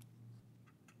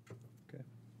 Okay.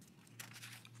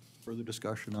 Further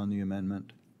discussion on the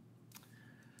amendment?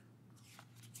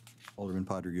 Alderman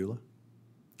Padragula.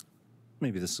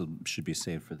 Maybe this should be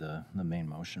saved for the main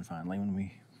motion finally when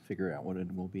we figure out what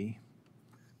it will be.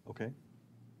 Okay.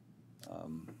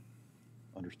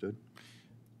 Understood.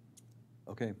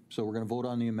 Okay, so we're going to vote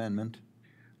on the amendment,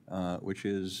 which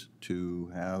is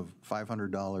to have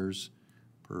 $500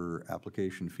 per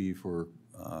application fee for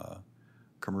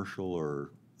commercial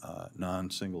or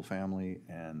non-single family,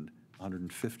 and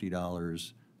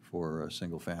 $150 for a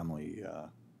single-family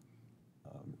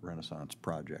Renaissance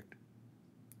project.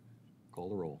 Call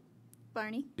the roll.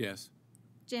 Barney, Yes.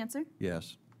 Janser,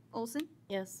 Yes. Olson,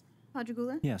 Yes.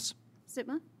 Padragula, Yes.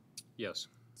 Sitma, Yes.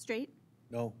 Straight,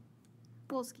 No.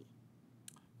 Wolski.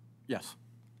 Yes.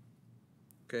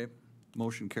 Okay,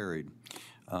 motion carried.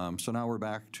 So now we're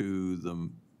back to the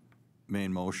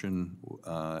main motion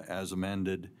as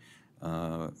amended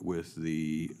with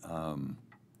the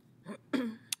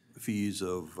fees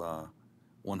of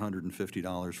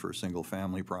 $150 for a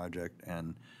single-family project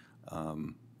and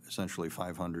essentially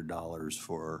 $500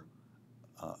 for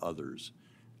others.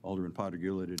 Alderman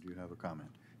Padragula, did you have a comment?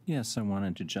 Yes, I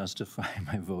wanted to justify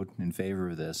my vote in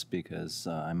favor of this because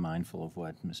I'm mindful of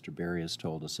what Mr. Berry has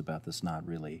told us about this not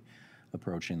really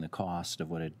approaching the cost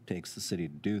of what it takes the city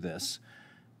to do this,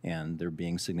 and there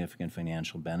being significant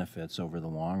financial benefits over the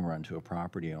long run to a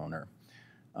property owner.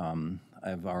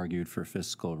 I've argued for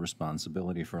fiscal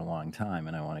responsibility for a long time,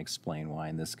 and I want to explain why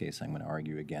in this case I'm going to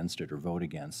argue against it or vote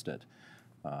against it.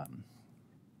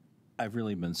 I've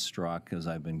really been struck as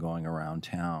I've been going around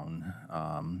town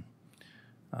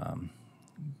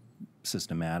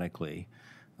systematically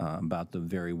about the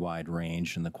very wide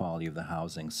range and the quality of the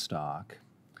housing stock.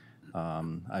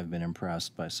 I've been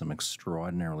impressed by some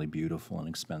extraordinarily beautiful and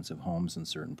expensive homes in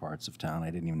certain parts of town I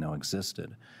didn't even know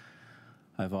existed.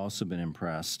 I've also been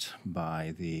impressed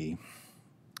by the,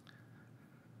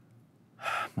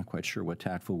 I'm not quite sure what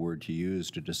tactful word to use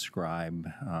to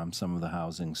describe some of the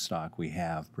housing stock we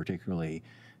have, particularly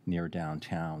near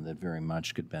downtown, that very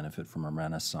much could benefit from a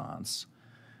renaissance.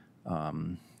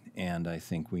 And I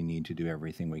think we need to do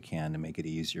everything we can to make it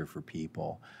easier for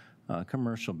people.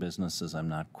 Commercial businesses I'm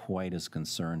not quite as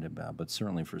concerned about, but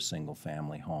certainly for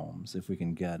single-family homes. If we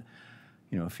can get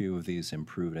a few of these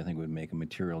improved, I think it would make a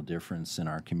material difference in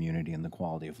our community and the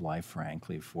quality of life,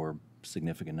 frankly, for a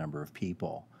significant number of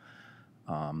people.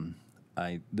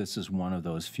 This is one of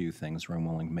those few things where I'm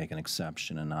willing to make an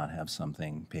exception and not have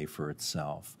something pay for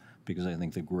itself, because I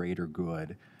think the greater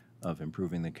good of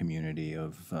improving the community,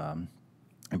 of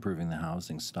improving the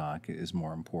housing stock is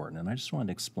more important. And I just wanted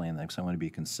to explain that because I want to be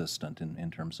consistent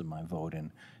in terms of my vote and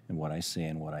what I say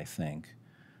and what I think.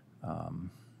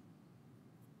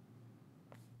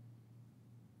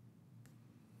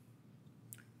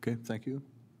 Okay, thank you.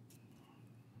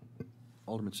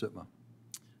 Alderman Sitma.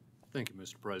 Thank you,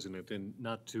 Mr. President. And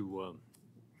not to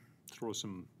throw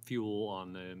some fuel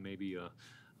on maybe a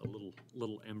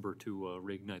little ember to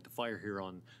reignite the fire here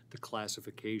on the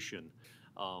classification.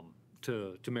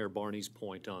 To Mayor Barney's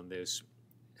point on this,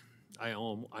 I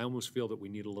almost feel that we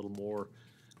need a little more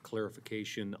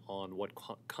clarification on what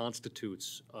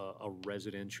constitutes a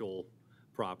residential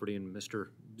property, and Mr.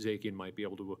 Zakian might be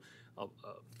able to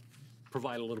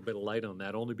provide a little bit of light on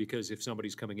that, only because if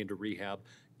somebody's coming into rehab,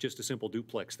 just a simple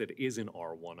duplex that is in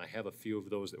R1, I have a few of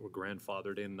those that were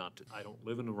grandfathered in. I don't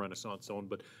live in a Renaissance zone,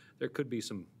 but there could be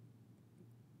some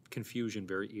confusion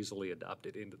very easily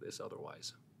adopted into this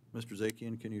otherwise. Mr.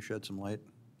 Zakian, can you shed some light?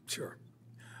 Sure.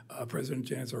 President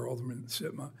Janser, Alderman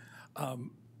Sitma.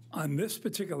 On this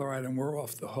particular item, we're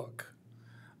off the hook.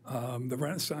 The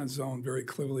Renaissance zone very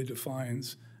clearly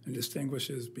defines and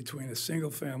distinguishes between a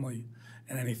single family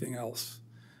and anything else.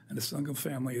 And a single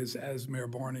family is, as Mayor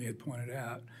Barney had pointed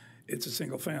out, it's a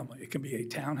single family. It can be a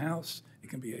townhouse, it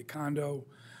can be a condo,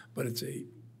 but it's a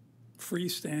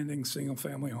freestanding single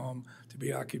family home to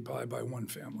be occupied by one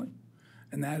family.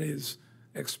 And that is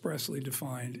expressly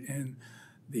defined in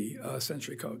the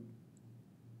Century Code.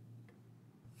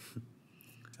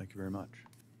 Thank you very much.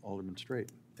 Alderman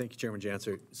Straight. Thank you, Chairman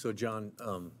Janser. So, John,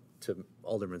 to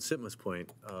Alderman Sitma's point,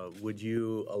 would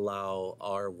you allow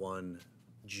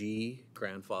R1G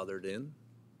grandfathered in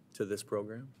to this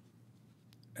program?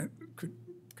 And could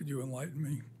you enlighten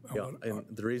me? Yeah, and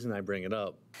the reason I bring it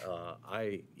up,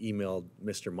 I emailed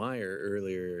Mr. Meyer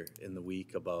earlier in the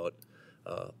week about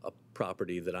a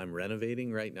property that I'm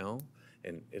renovating right now,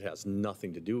 and it has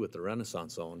nothing to do with the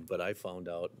Renaissance zone, but I found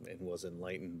out and was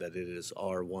enlightened that it is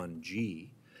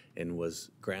R1G and was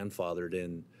grandfathered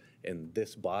in, and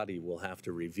this body will have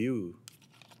to review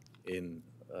in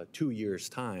 2 years'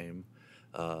 time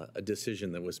a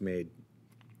decision that was made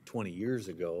 20 years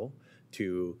ago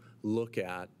to look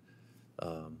at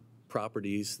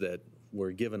properties that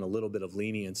were given a little bit of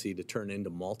leniency to turn into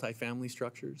multifamily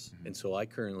structures. Mm-hmm. And so I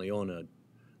currently own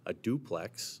a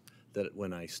duplex that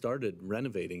when I started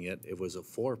renovating it, it was a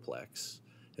fourplex.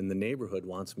 and the neighborhood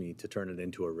wants me to turn it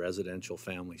into a residential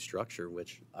family structure,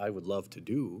 which I would love to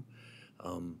do,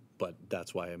 but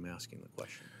that's why I'm asking the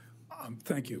question.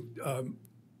 Thank you.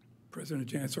 President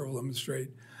Janser will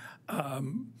demonstrate.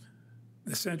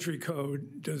 The Century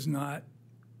Code does not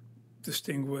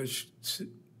distinguish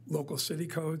local city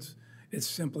codes. It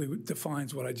simply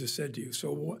defines what I just said to you.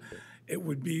 So it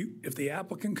would be, if the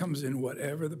applicant comes in,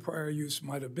 whatever the prior use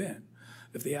might have been,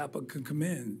 if the applicant come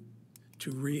in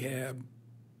to rehab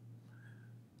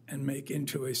and make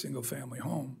into a single-family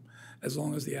home, as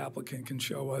long as the applicant can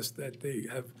show us that they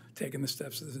have taken the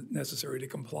steps necessary to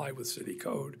comply with city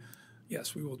code,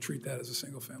 yes, we will treat that as a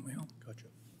single-family home. Gotcha.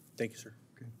 Thank you, sir.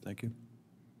 Okay, thank you.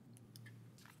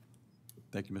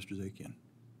 Thank you, Mr. Zakian.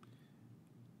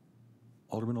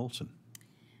 Alderman Olson.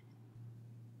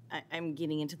 I'm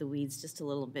getting into the weeds just a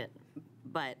little bit,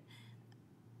 but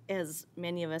as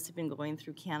many of us have been going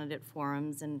through candidate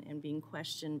forums and being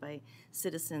questioned by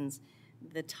citizens,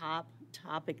 the top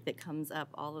topic that comes up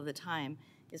all of the time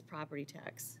is property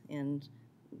tax. And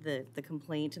the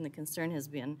complaint and the concern has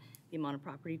been the amount of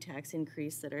property tax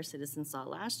increase that our citizens saw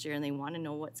last year, and they want to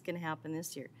know what's going to happen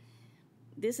this year.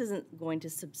 This isn't going to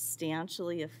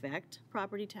substantially affect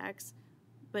property tax,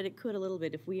 but it could a little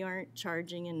bit if we aren't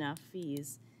charging enough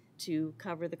fees to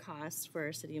cover the costs for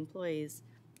our city employees.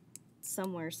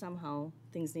 Somewhere, somehow,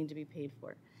 things need to be paid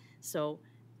for. So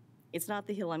it's not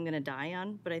the hill I'm going to die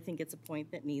on, but I think it's a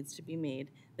point that needs to be made,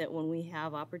 that when we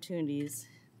have opportunities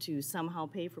to somehow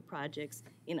pay for projects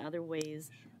in other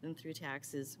ways than through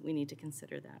taxes, we need to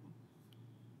consider that.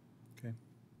 Okay.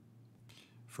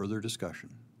 Further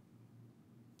discussion?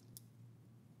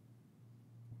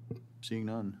 Seeing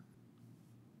none,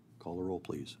 call the roll,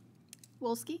 please.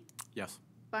 Wolski, Yes.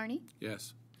 Barney,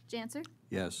 Yes. Janser,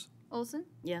 Yes. Olson,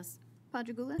 Yes.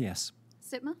 Padragula, Yes.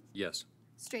 Sitma, Yes.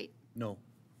 Straight. No.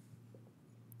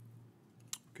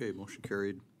 Okay, motion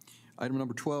carried. Item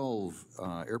number 12,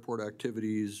 airport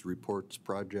activities, reports,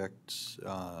 projects,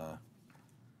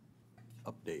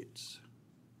 updates.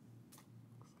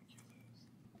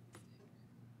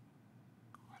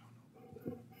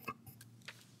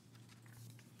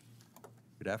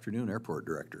 Good afternoon, Airport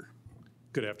Director.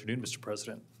 Good afternoon, Mr.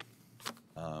 President.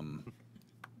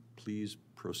 Please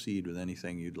proceed with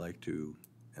anything you'd like to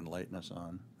enlighten us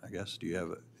on, I guess. Do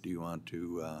you want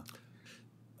to?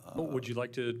 Would you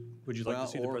like to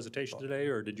see the presentation today,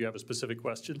 or did you have a specific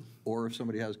question? Or if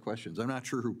somebody has questions. I'm not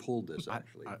sure who pulled this,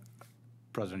 actually.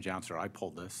 President Janser, I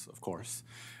pulled this, of course.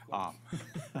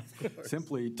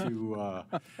 Simply to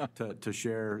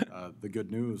share the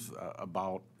good news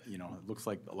about, it looks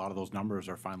like a lot of those numbers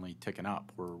are finally ticking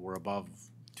up. We're above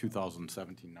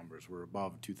 2017 numbers. We're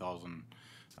above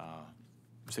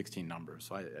 2016 numbers.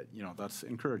 So that's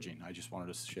encouraging. I just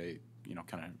wanted to say,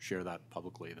 kind of share that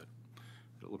publicly, that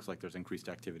it looks like there's increased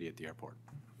activity at the airport.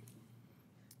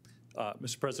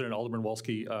 Mr. President, Alderman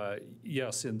Wolski,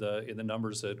 yes, in the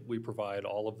numbers that we provide,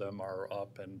 all of them are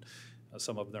up, and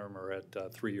some of them are at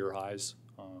 3-year highs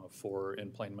for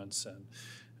enplanements and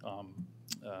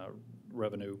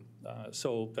revenue.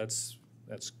 So that's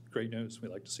great news. We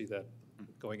like to see that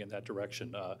going in that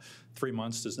direction. 3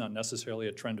 months is not necessarily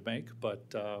a trend to make,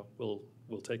 but we'll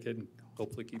take it and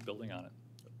hopefully keep building on it.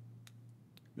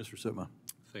 Mr. Sitma.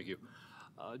 Thank you.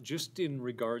 Just in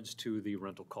regards to the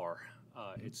rental car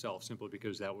itself, simply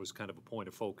because that was kind of a point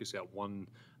of focus at on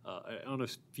a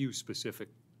few specific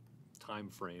time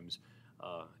frames.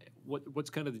 What's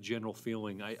kind of the general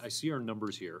feeling? I see our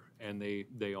numbers here, and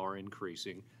they are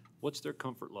increasing. What's their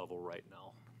comfort level right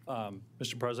now?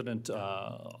 Mr. President,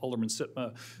 Alderman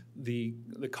Sitma, the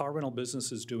car rental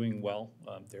business is doing well.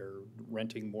 They're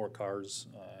renting more cars,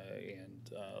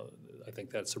 and I think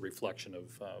that's a reflection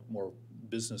of more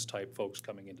business-type folks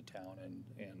coming into town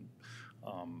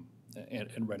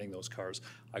and renting those cars.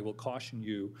 I will caution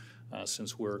you,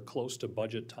 since we're close to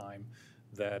budget time,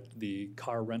 that the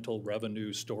car rental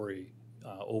revenue story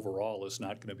overall is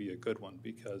not going to be a good one,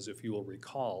 because if you will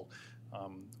recall,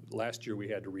 last year we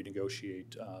had to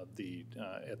renegotiate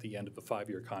at the end of the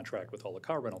 5-year contract with all the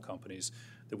car rental companies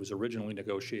that was originally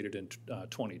negotiated in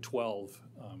 2012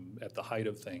 at the height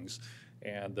of things,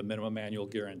 and the minimum annual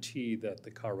guarantee that the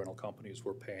car rental companies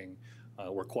were paying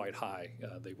were quite high.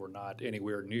 They were not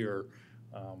anywhere near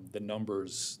the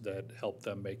numbers that helped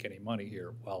them make any money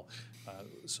here. Well,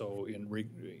 so in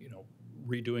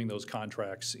redoing those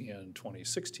contracts in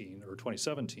 2016 or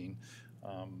 2017,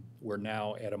 we're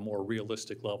now at a more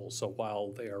realistic level. So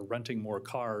while they are renting more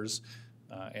cars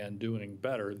and doing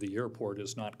better, the airport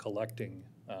is not collecting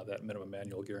that minimum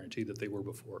annual guarantee that they were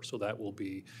before. So that will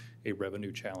be a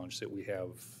revenue challenge that we have.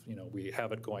 We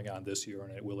have it going on this year,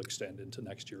 and it will extend into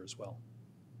next year as well.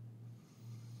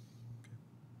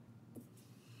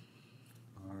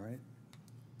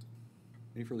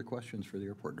 Any further questions for the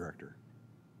airport director?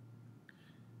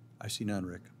 I see none,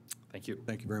 Rick. Thank you.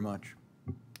 Thank you very much.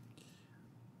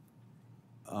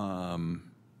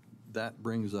 That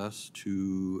brings us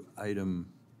to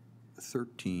item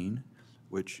 13,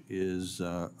 which is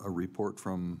a report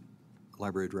from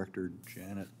Library Director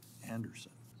Janet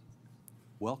Anderson.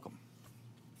 Welcome.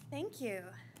 Thank you.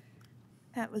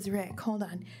 That was Rick. Hold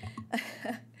on.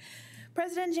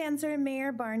 President Janser,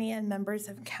 Mayor Barney, and members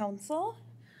of council.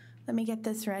 Let me get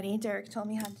this ready. Derek told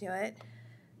me how to do it.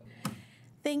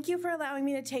 Thank you for allowing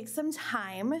me to take some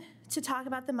time to talk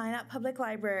about the Minot Public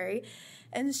Library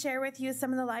and share with you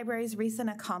some of the library's recent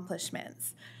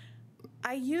accomplishments.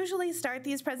 I usually start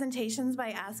these presentations by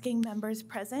asking members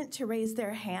present to raise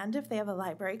their hand if they have a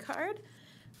library card,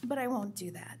 but I won't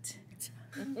do that.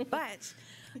 But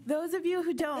those of you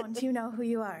who don't, you know who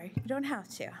you are. You don't have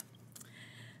to.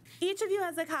 Each of you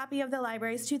has a copy of the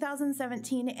library's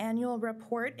 2017 annual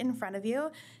report in front of you,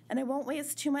 and I won't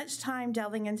waste too much time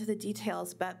delving into the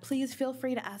details, but please feel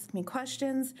free to ask me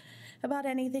questions about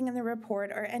anything in the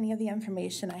report or any of the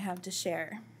information I have to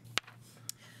share.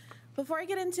 Before I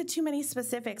get into too many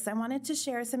specifics, I wanted to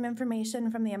share some information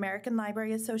from the American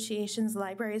Library Association's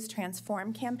Libraries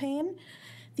Transform campaign.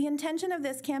 The intention of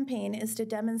this campaign is to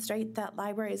demonstrate that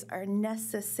libraries are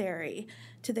necessary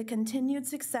to the continued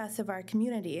success of our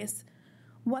communities.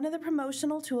 One of the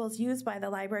promotional tools used by the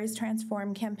Libraries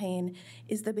Transform campaign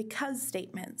is the because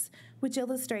statements, which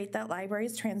illustrate that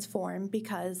libraries transform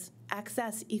because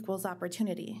access equals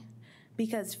opportunity,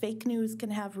 because fake news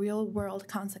can have real-world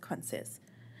consequences,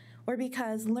 or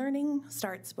because learning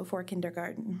starts before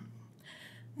kindergarten.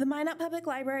 The Minot Public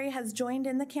Library has joined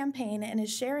in the campaign and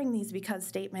is sharing these because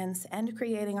statements and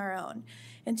creating our own.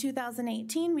 In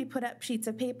 2018, we put up sheets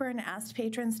of paper and asked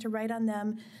patrons to write on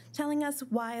them, telling us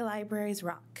why libraries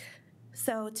rock.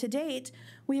 So to date,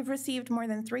 we have received more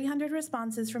than 300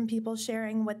 responses from people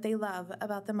sharing what they love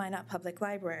about the Minot Public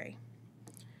Library.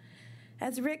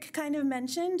 As Rick kind of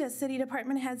mentioned, as city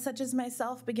department heads such as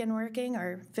myself begin working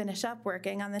or finish up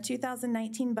working on the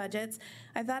 2019 budgets,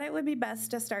 I thought it would be best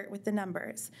to start with the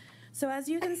numbers. So as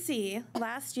you can see,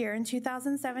 last year in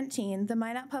 2017, the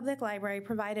Minot Public Library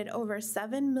provided over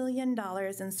 $7 million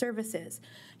in services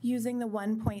using the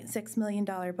 $1.6 million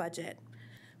budget.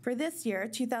 For this year,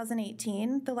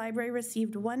 2018, the library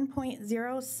received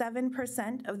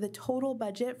 1.07% of the total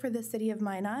budget for the city of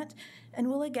Minot and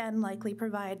will again likely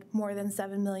provide more than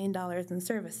 $7 million in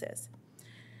services.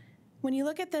 When you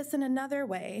look at this in another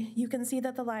way, you can see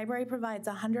that the library provides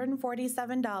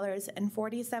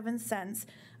 $147.47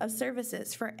 of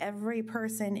services for every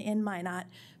person in Minot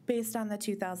based on the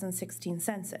 2016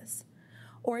 census.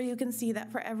 Or you can see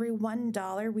that for every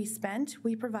 $1 we spent,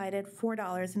 we provided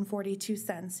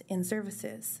 $4.42 in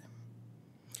services.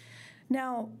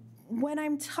 Now, when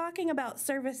I'm talking about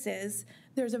services,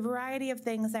 there's a variety of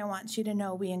things I want you to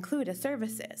know we include as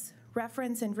services.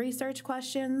 Reference and research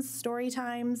questions, story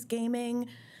times, gaming.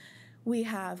 We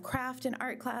have craft and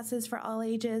art classes for all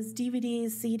ages,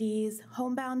 DVDs, CDs,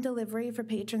 homebound delivery for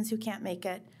patrons who can't make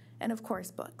it, and of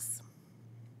course, books.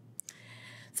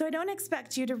 So I don't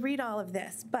expect you to read all of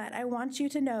this, but I want you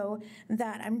to know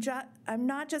that I'm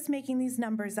not just making these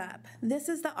numbers up. This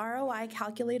is the ROI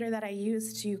calculator that I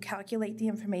use to calculate the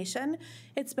information.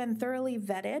 It's been thoroughly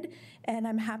vetted, and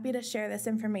I'm happy to share this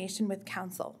information with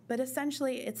council. But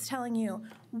essentially, it's telling you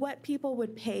what people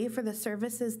would pay for the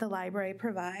services the library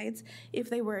provides if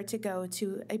they were to go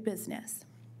to a business.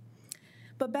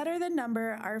 But better than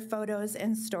number are photos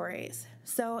and stories.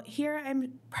 So here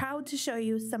I'm proud to show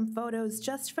you some photos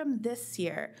just from this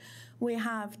year. We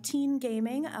have teen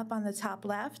gaming up on the top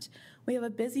left. We have a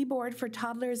busy board for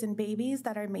toddlers and babies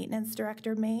that our maintenance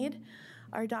director made.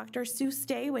 Our Dr. Seuss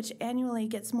Day, which annually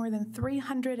gets more than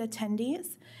 300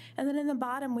 attendees. And then in the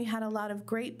bottom, we had a lot of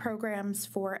great programs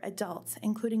for adults,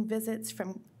 including visits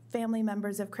from family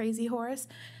members of Crazy Horse.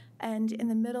 And in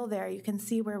the middle there, you can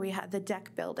see where we had the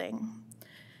deck building.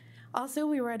 Also,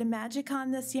 we were at a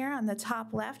MagicCon this year. On the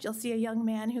top left, you'll see a young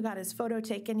man who got his photo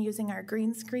taken using our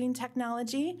green screen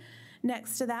technology.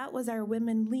 Next to that was our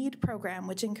Women Lead program,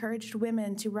 which encouraged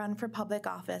women to run for public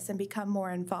office and become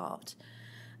more involved.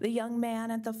 The young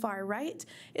man at the far right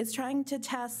is trying to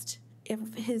test if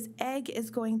his egg is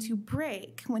going to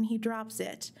break when he drops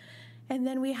it. And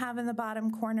then we have in the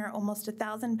bottom corner almost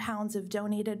 1,000 pounds of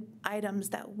donated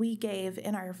items that we gave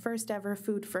in our first ever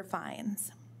Food for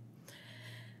Fines.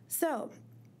 So,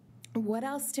 What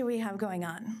else do we have going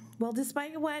on? Well,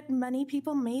 despite what many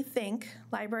people may think,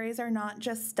 libraries are not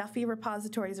just stuffy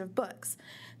repositories of books.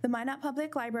 The Minot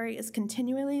Public Library is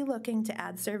continually looking to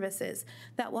add services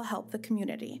that will help the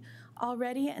community.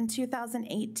 Already in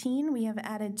 2018, we have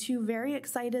added 2 very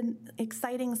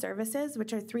exciting services,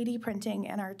 which are 3D printing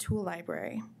and our tool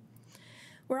library.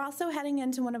 We're also heading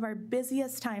into one of our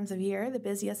busiest times of year, the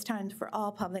busiest times for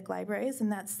all public libraries,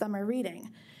 and that's summer reading.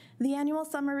 The annual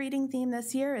summer reading theme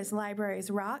this year is Libraries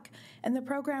Rock, and the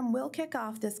program will kick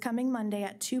off this coming Monday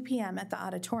at 2 p.m. at the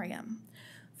auditorium.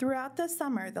 Throughout the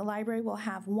summer, the library will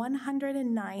have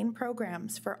 109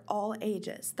 programs for all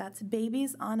ages. That's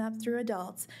babies on up through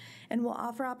adults, and will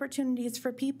offer opportunities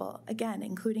for people, again,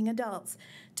 including adults,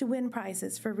 to win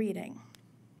prizes for reading.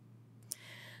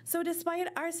 So despite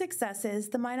our successes,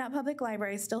 the Minot Public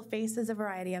Library still faces a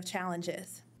variety of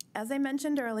challenges. As I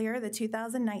mentioned earlier, the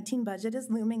 2019 budget is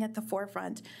looming at the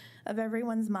forefront of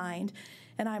everyone's mind,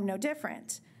 and I'm no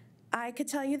different. I could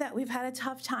tell you that we've had a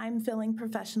tough time filling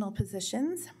professional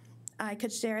positions. I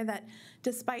could share that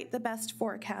despite the best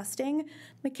forecasting,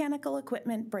 mechanical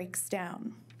equipment breaks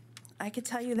down. I could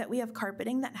tell you that we have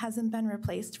carpeting that hasn't been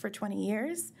replaced for 20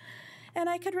 years, and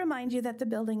I could remind you that the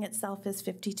building itself is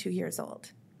 52 years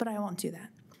old, but I won't do that.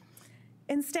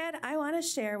 Instead, I want to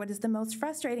share what is the most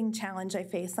frustrating challenge I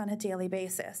face on a daily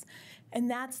basis, and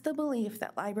that's the belief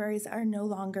that libraries are no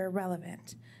longer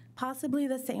relevant. Possibly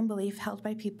the same belief held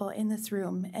by people in this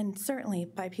room, and certainly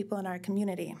by people in our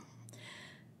community.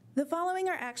 The following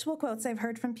are actual quotes I've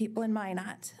heard from people in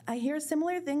Minot. I hear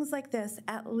similar things like this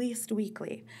at least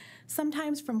weekly,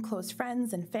 sometimes from close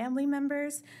friends and family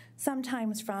members,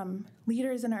 sometimes from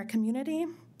leaders in our community,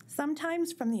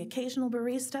 sometimes from the occasional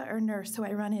barista or nurse who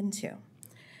I run into.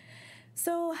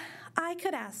 So I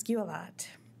could ask you a lot.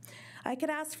 I could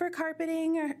ask for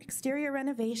carpeting or exterior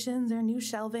renovations or new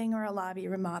shelving or a lobby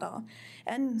remodel,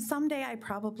 and someday I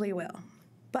probably will.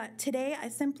 But today I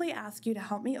simply ask you to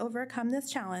help me overcome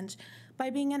this challenge by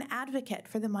being an advocate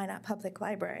for the Minot Public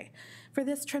Library, for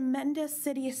this tremendous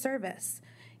city service.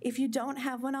 If you don't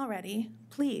have one already,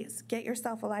 please get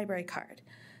yourself a library card.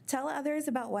 Tell others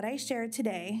about what I shared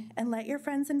today, and let your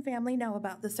friends and family know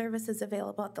about the services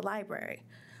available at the library.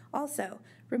 Also,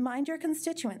 remind your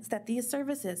constituents that these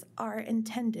services are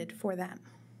intended for them.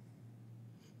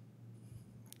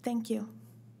 Thank you.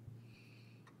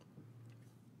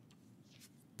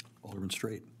 Alderman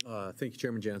Straight. Thank you,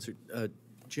 Chairman Janser.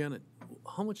 Janet,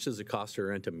 how much does it cost to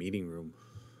rent a meeting room,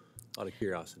 out of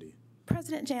curiosity?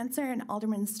 President Janser and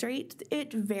Alderman Straight,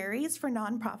 it varies for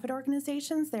nonprofit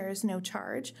organizations. There is no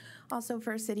charge. Also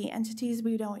for city entities,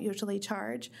 we don't usually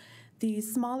charge. The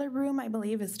smaller room, I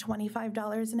believe, is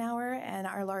 $25 an hour, and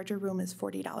our larger room is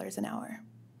 $40 an hour.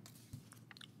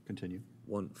 Continue.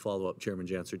 One follow-up, Chairman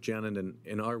Janser. Janet,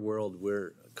 in our world,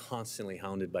 we're constantly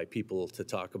hounded by people to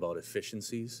talk about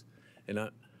efficiencies. And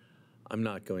I'm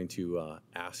not going to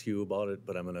ask you about it,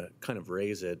 but I'm going to kind of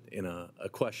raise it in a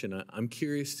question. I'm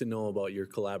curious to know about your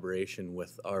collaboration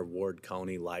with our Ward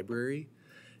County Library.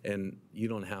 And you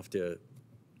don't have to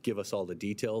give us all the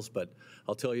details, but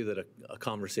I'll tell you that a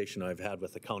conversation I've had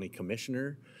with the county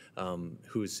commissioner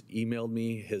who's emailed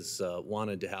me has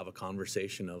wanted to have a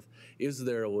conversation of, is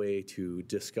there a way to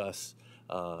discuss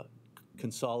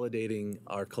consolidating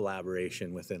our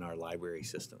collaboration within our library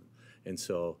system? And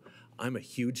so I'm a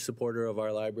huge supporter of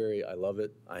our library. I love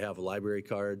it. I have a library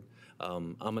card.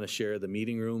 I'm going to share the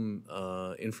meeting room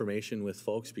information with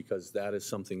folks because that is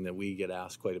something that we get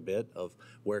asked quite a bit of,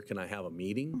 where can I have a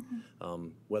meeting?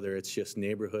 Whether it's just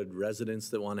neighborhood residents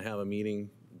that want to have a meeting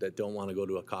that don't want to go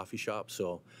to a coffee shop.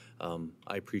 So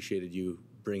I appreciated you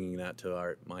bringing that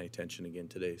to my attention again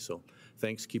today. So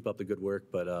thanks, keep up the good work,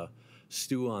 but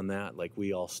stew on that like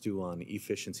we all stew on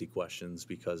efficiency questions,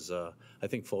 because I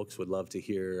think folks would love to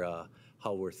hear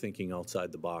how we're thinking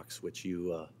outside the box, which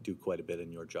you do quite a bit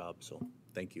in your job. So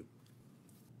thank you.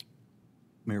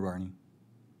 Mayor Barney.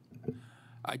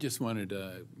 I just wanted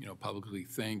to, publicly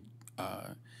thank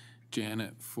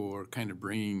Janet for kind of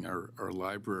bringing our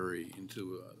library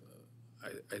into,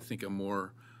 I think, a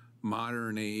more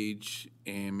modern age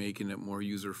and making it more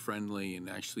user-friendly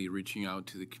and actually reaching out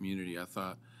to the community. I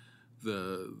thought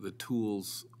the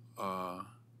tools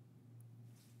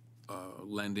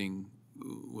lending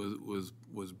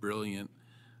was brilliant.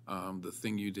 The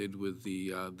thing you did with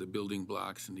the building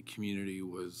blocks in the community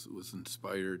was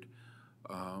inspired.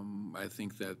 I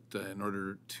think that in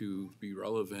order to be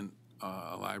relevant,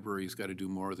 a library's got to do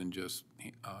more than just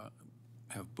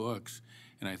have books,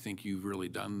 and I think you've really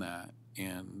done that.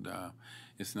 And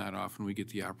it's not often we get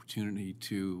the opportunity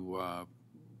to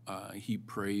heap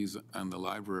praise on the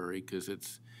library, because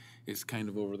is kind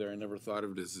of over there. I never thought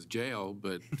of it as a jail,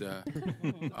 but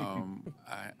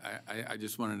I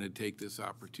just wanted to take this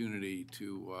opportunity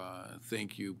to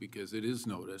thank you, because it is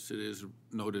noticed. It is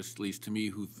noticed, at least to me,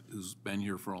 who's been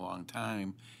here for a long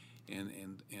time,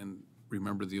 and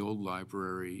remember the old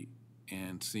library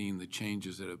and seeing the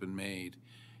changes that have been made,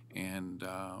 and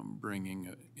bringing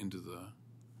it into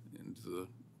the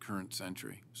current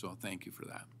century. So thank you for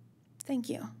that. Thank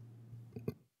you.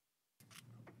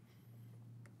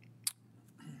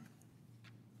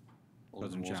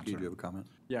 Alderman Wolski, do you have a comment?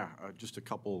 Yeah, just a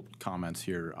couple comments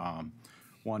here.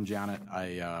 One, Janet,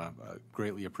 I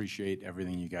greatly appreciate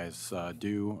everything you guys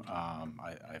do.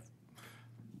 I've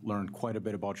learned quite a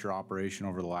bit about your operation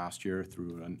over the last year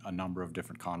through a number of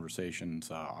different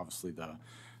conversations. Obviously,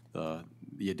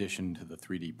 the addition to the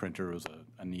 3D printer was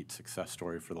a neat success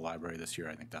story for the library this year.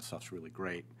 I think that stuff's really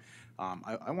great.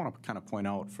 I want to kind of point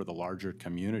out for the larger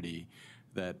community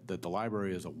that the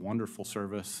library is a wonderful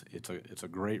service. It's a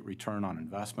great return on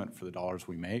investment for the dollars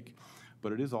we make,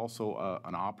 but it is also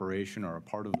an operation, or a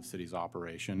part of the city's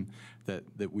operation, that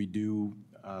we do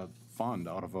fund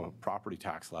out of a property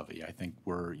tax levy. I think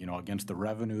we're, against the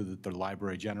revenue that the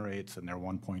library generates and their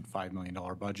 $1.5 million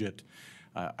budget,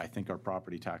 I think our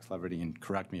property tax levy, and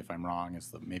correct me if I'm wrong,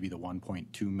 is maybe the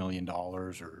 $1.2 million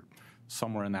or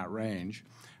somewhere in that range.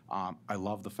 I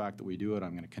love the fact that we do it.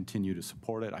 I'm going to continue to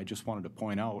support it. I just wanted to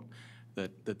point out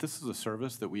that this is a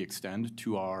service that we extend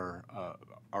to our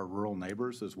rural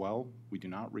neighbors as well. We do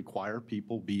not require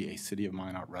people be a City of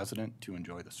Minot resident to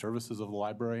enjoy the services of the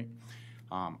library.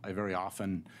 I very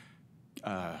often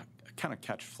kind of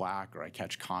catch flack, or I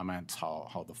catch comments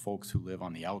how the folks who live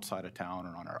on the outside of town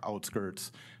or on our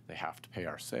outskirts, they have to pay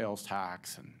our sales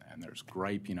tax, and there's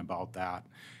griping about that.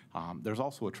 There's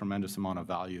also a tremendous amount of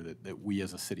value that we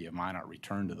as a City of Minot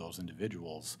return to those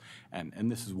individuals,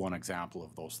 and this is one example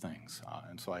of those things.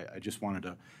 And so I just wanted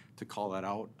to call that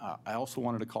out. I also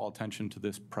wanted to call attention to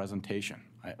this presentation.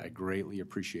 I greatly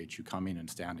appreciate you coming and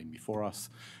standing before us,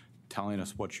 telling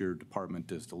us what your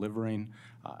department is delivering.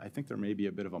 I think there may be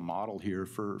a bit of a model here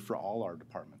for all our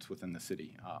departments within the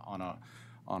city on a,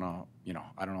 I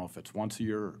don't know if it's once a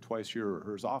year or twice a year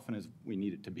or as often as we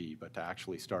need it to be, but to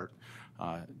actually start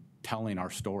telling our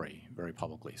story very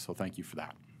publicly. So thank you for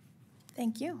that.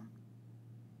 Thank you.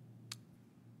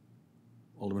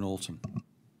 Alderman Olson.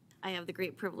 I have the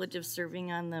great privilege of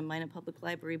serving on the Minot Public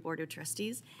Library Board of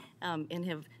Trustees, and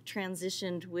have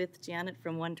transitioned with Janet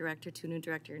from one director to a new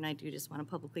director, and I do just want to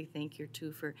publicly thank her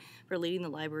too for leading the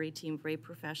library team very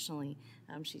professionally.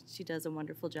 She does a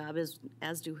wonderful job,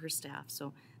 as do her staff,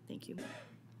 so thank you.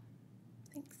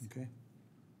 Thanks. Okay.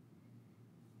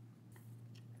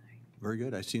 Very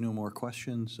good. I see no more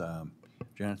questions.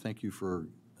 Janet, thank you for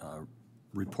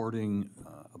reporting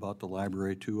about the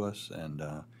library to us, and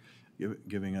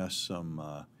giving us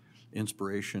some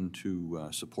inspiration to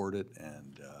support it,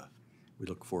 and we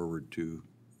look forward to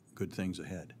good things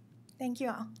ahead. Thank you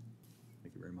all.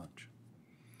 Thank you very much.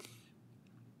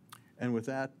 And with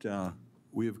that,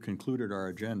 we have concluded our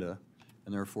agenda,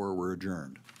 and therefore we're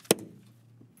adjourned.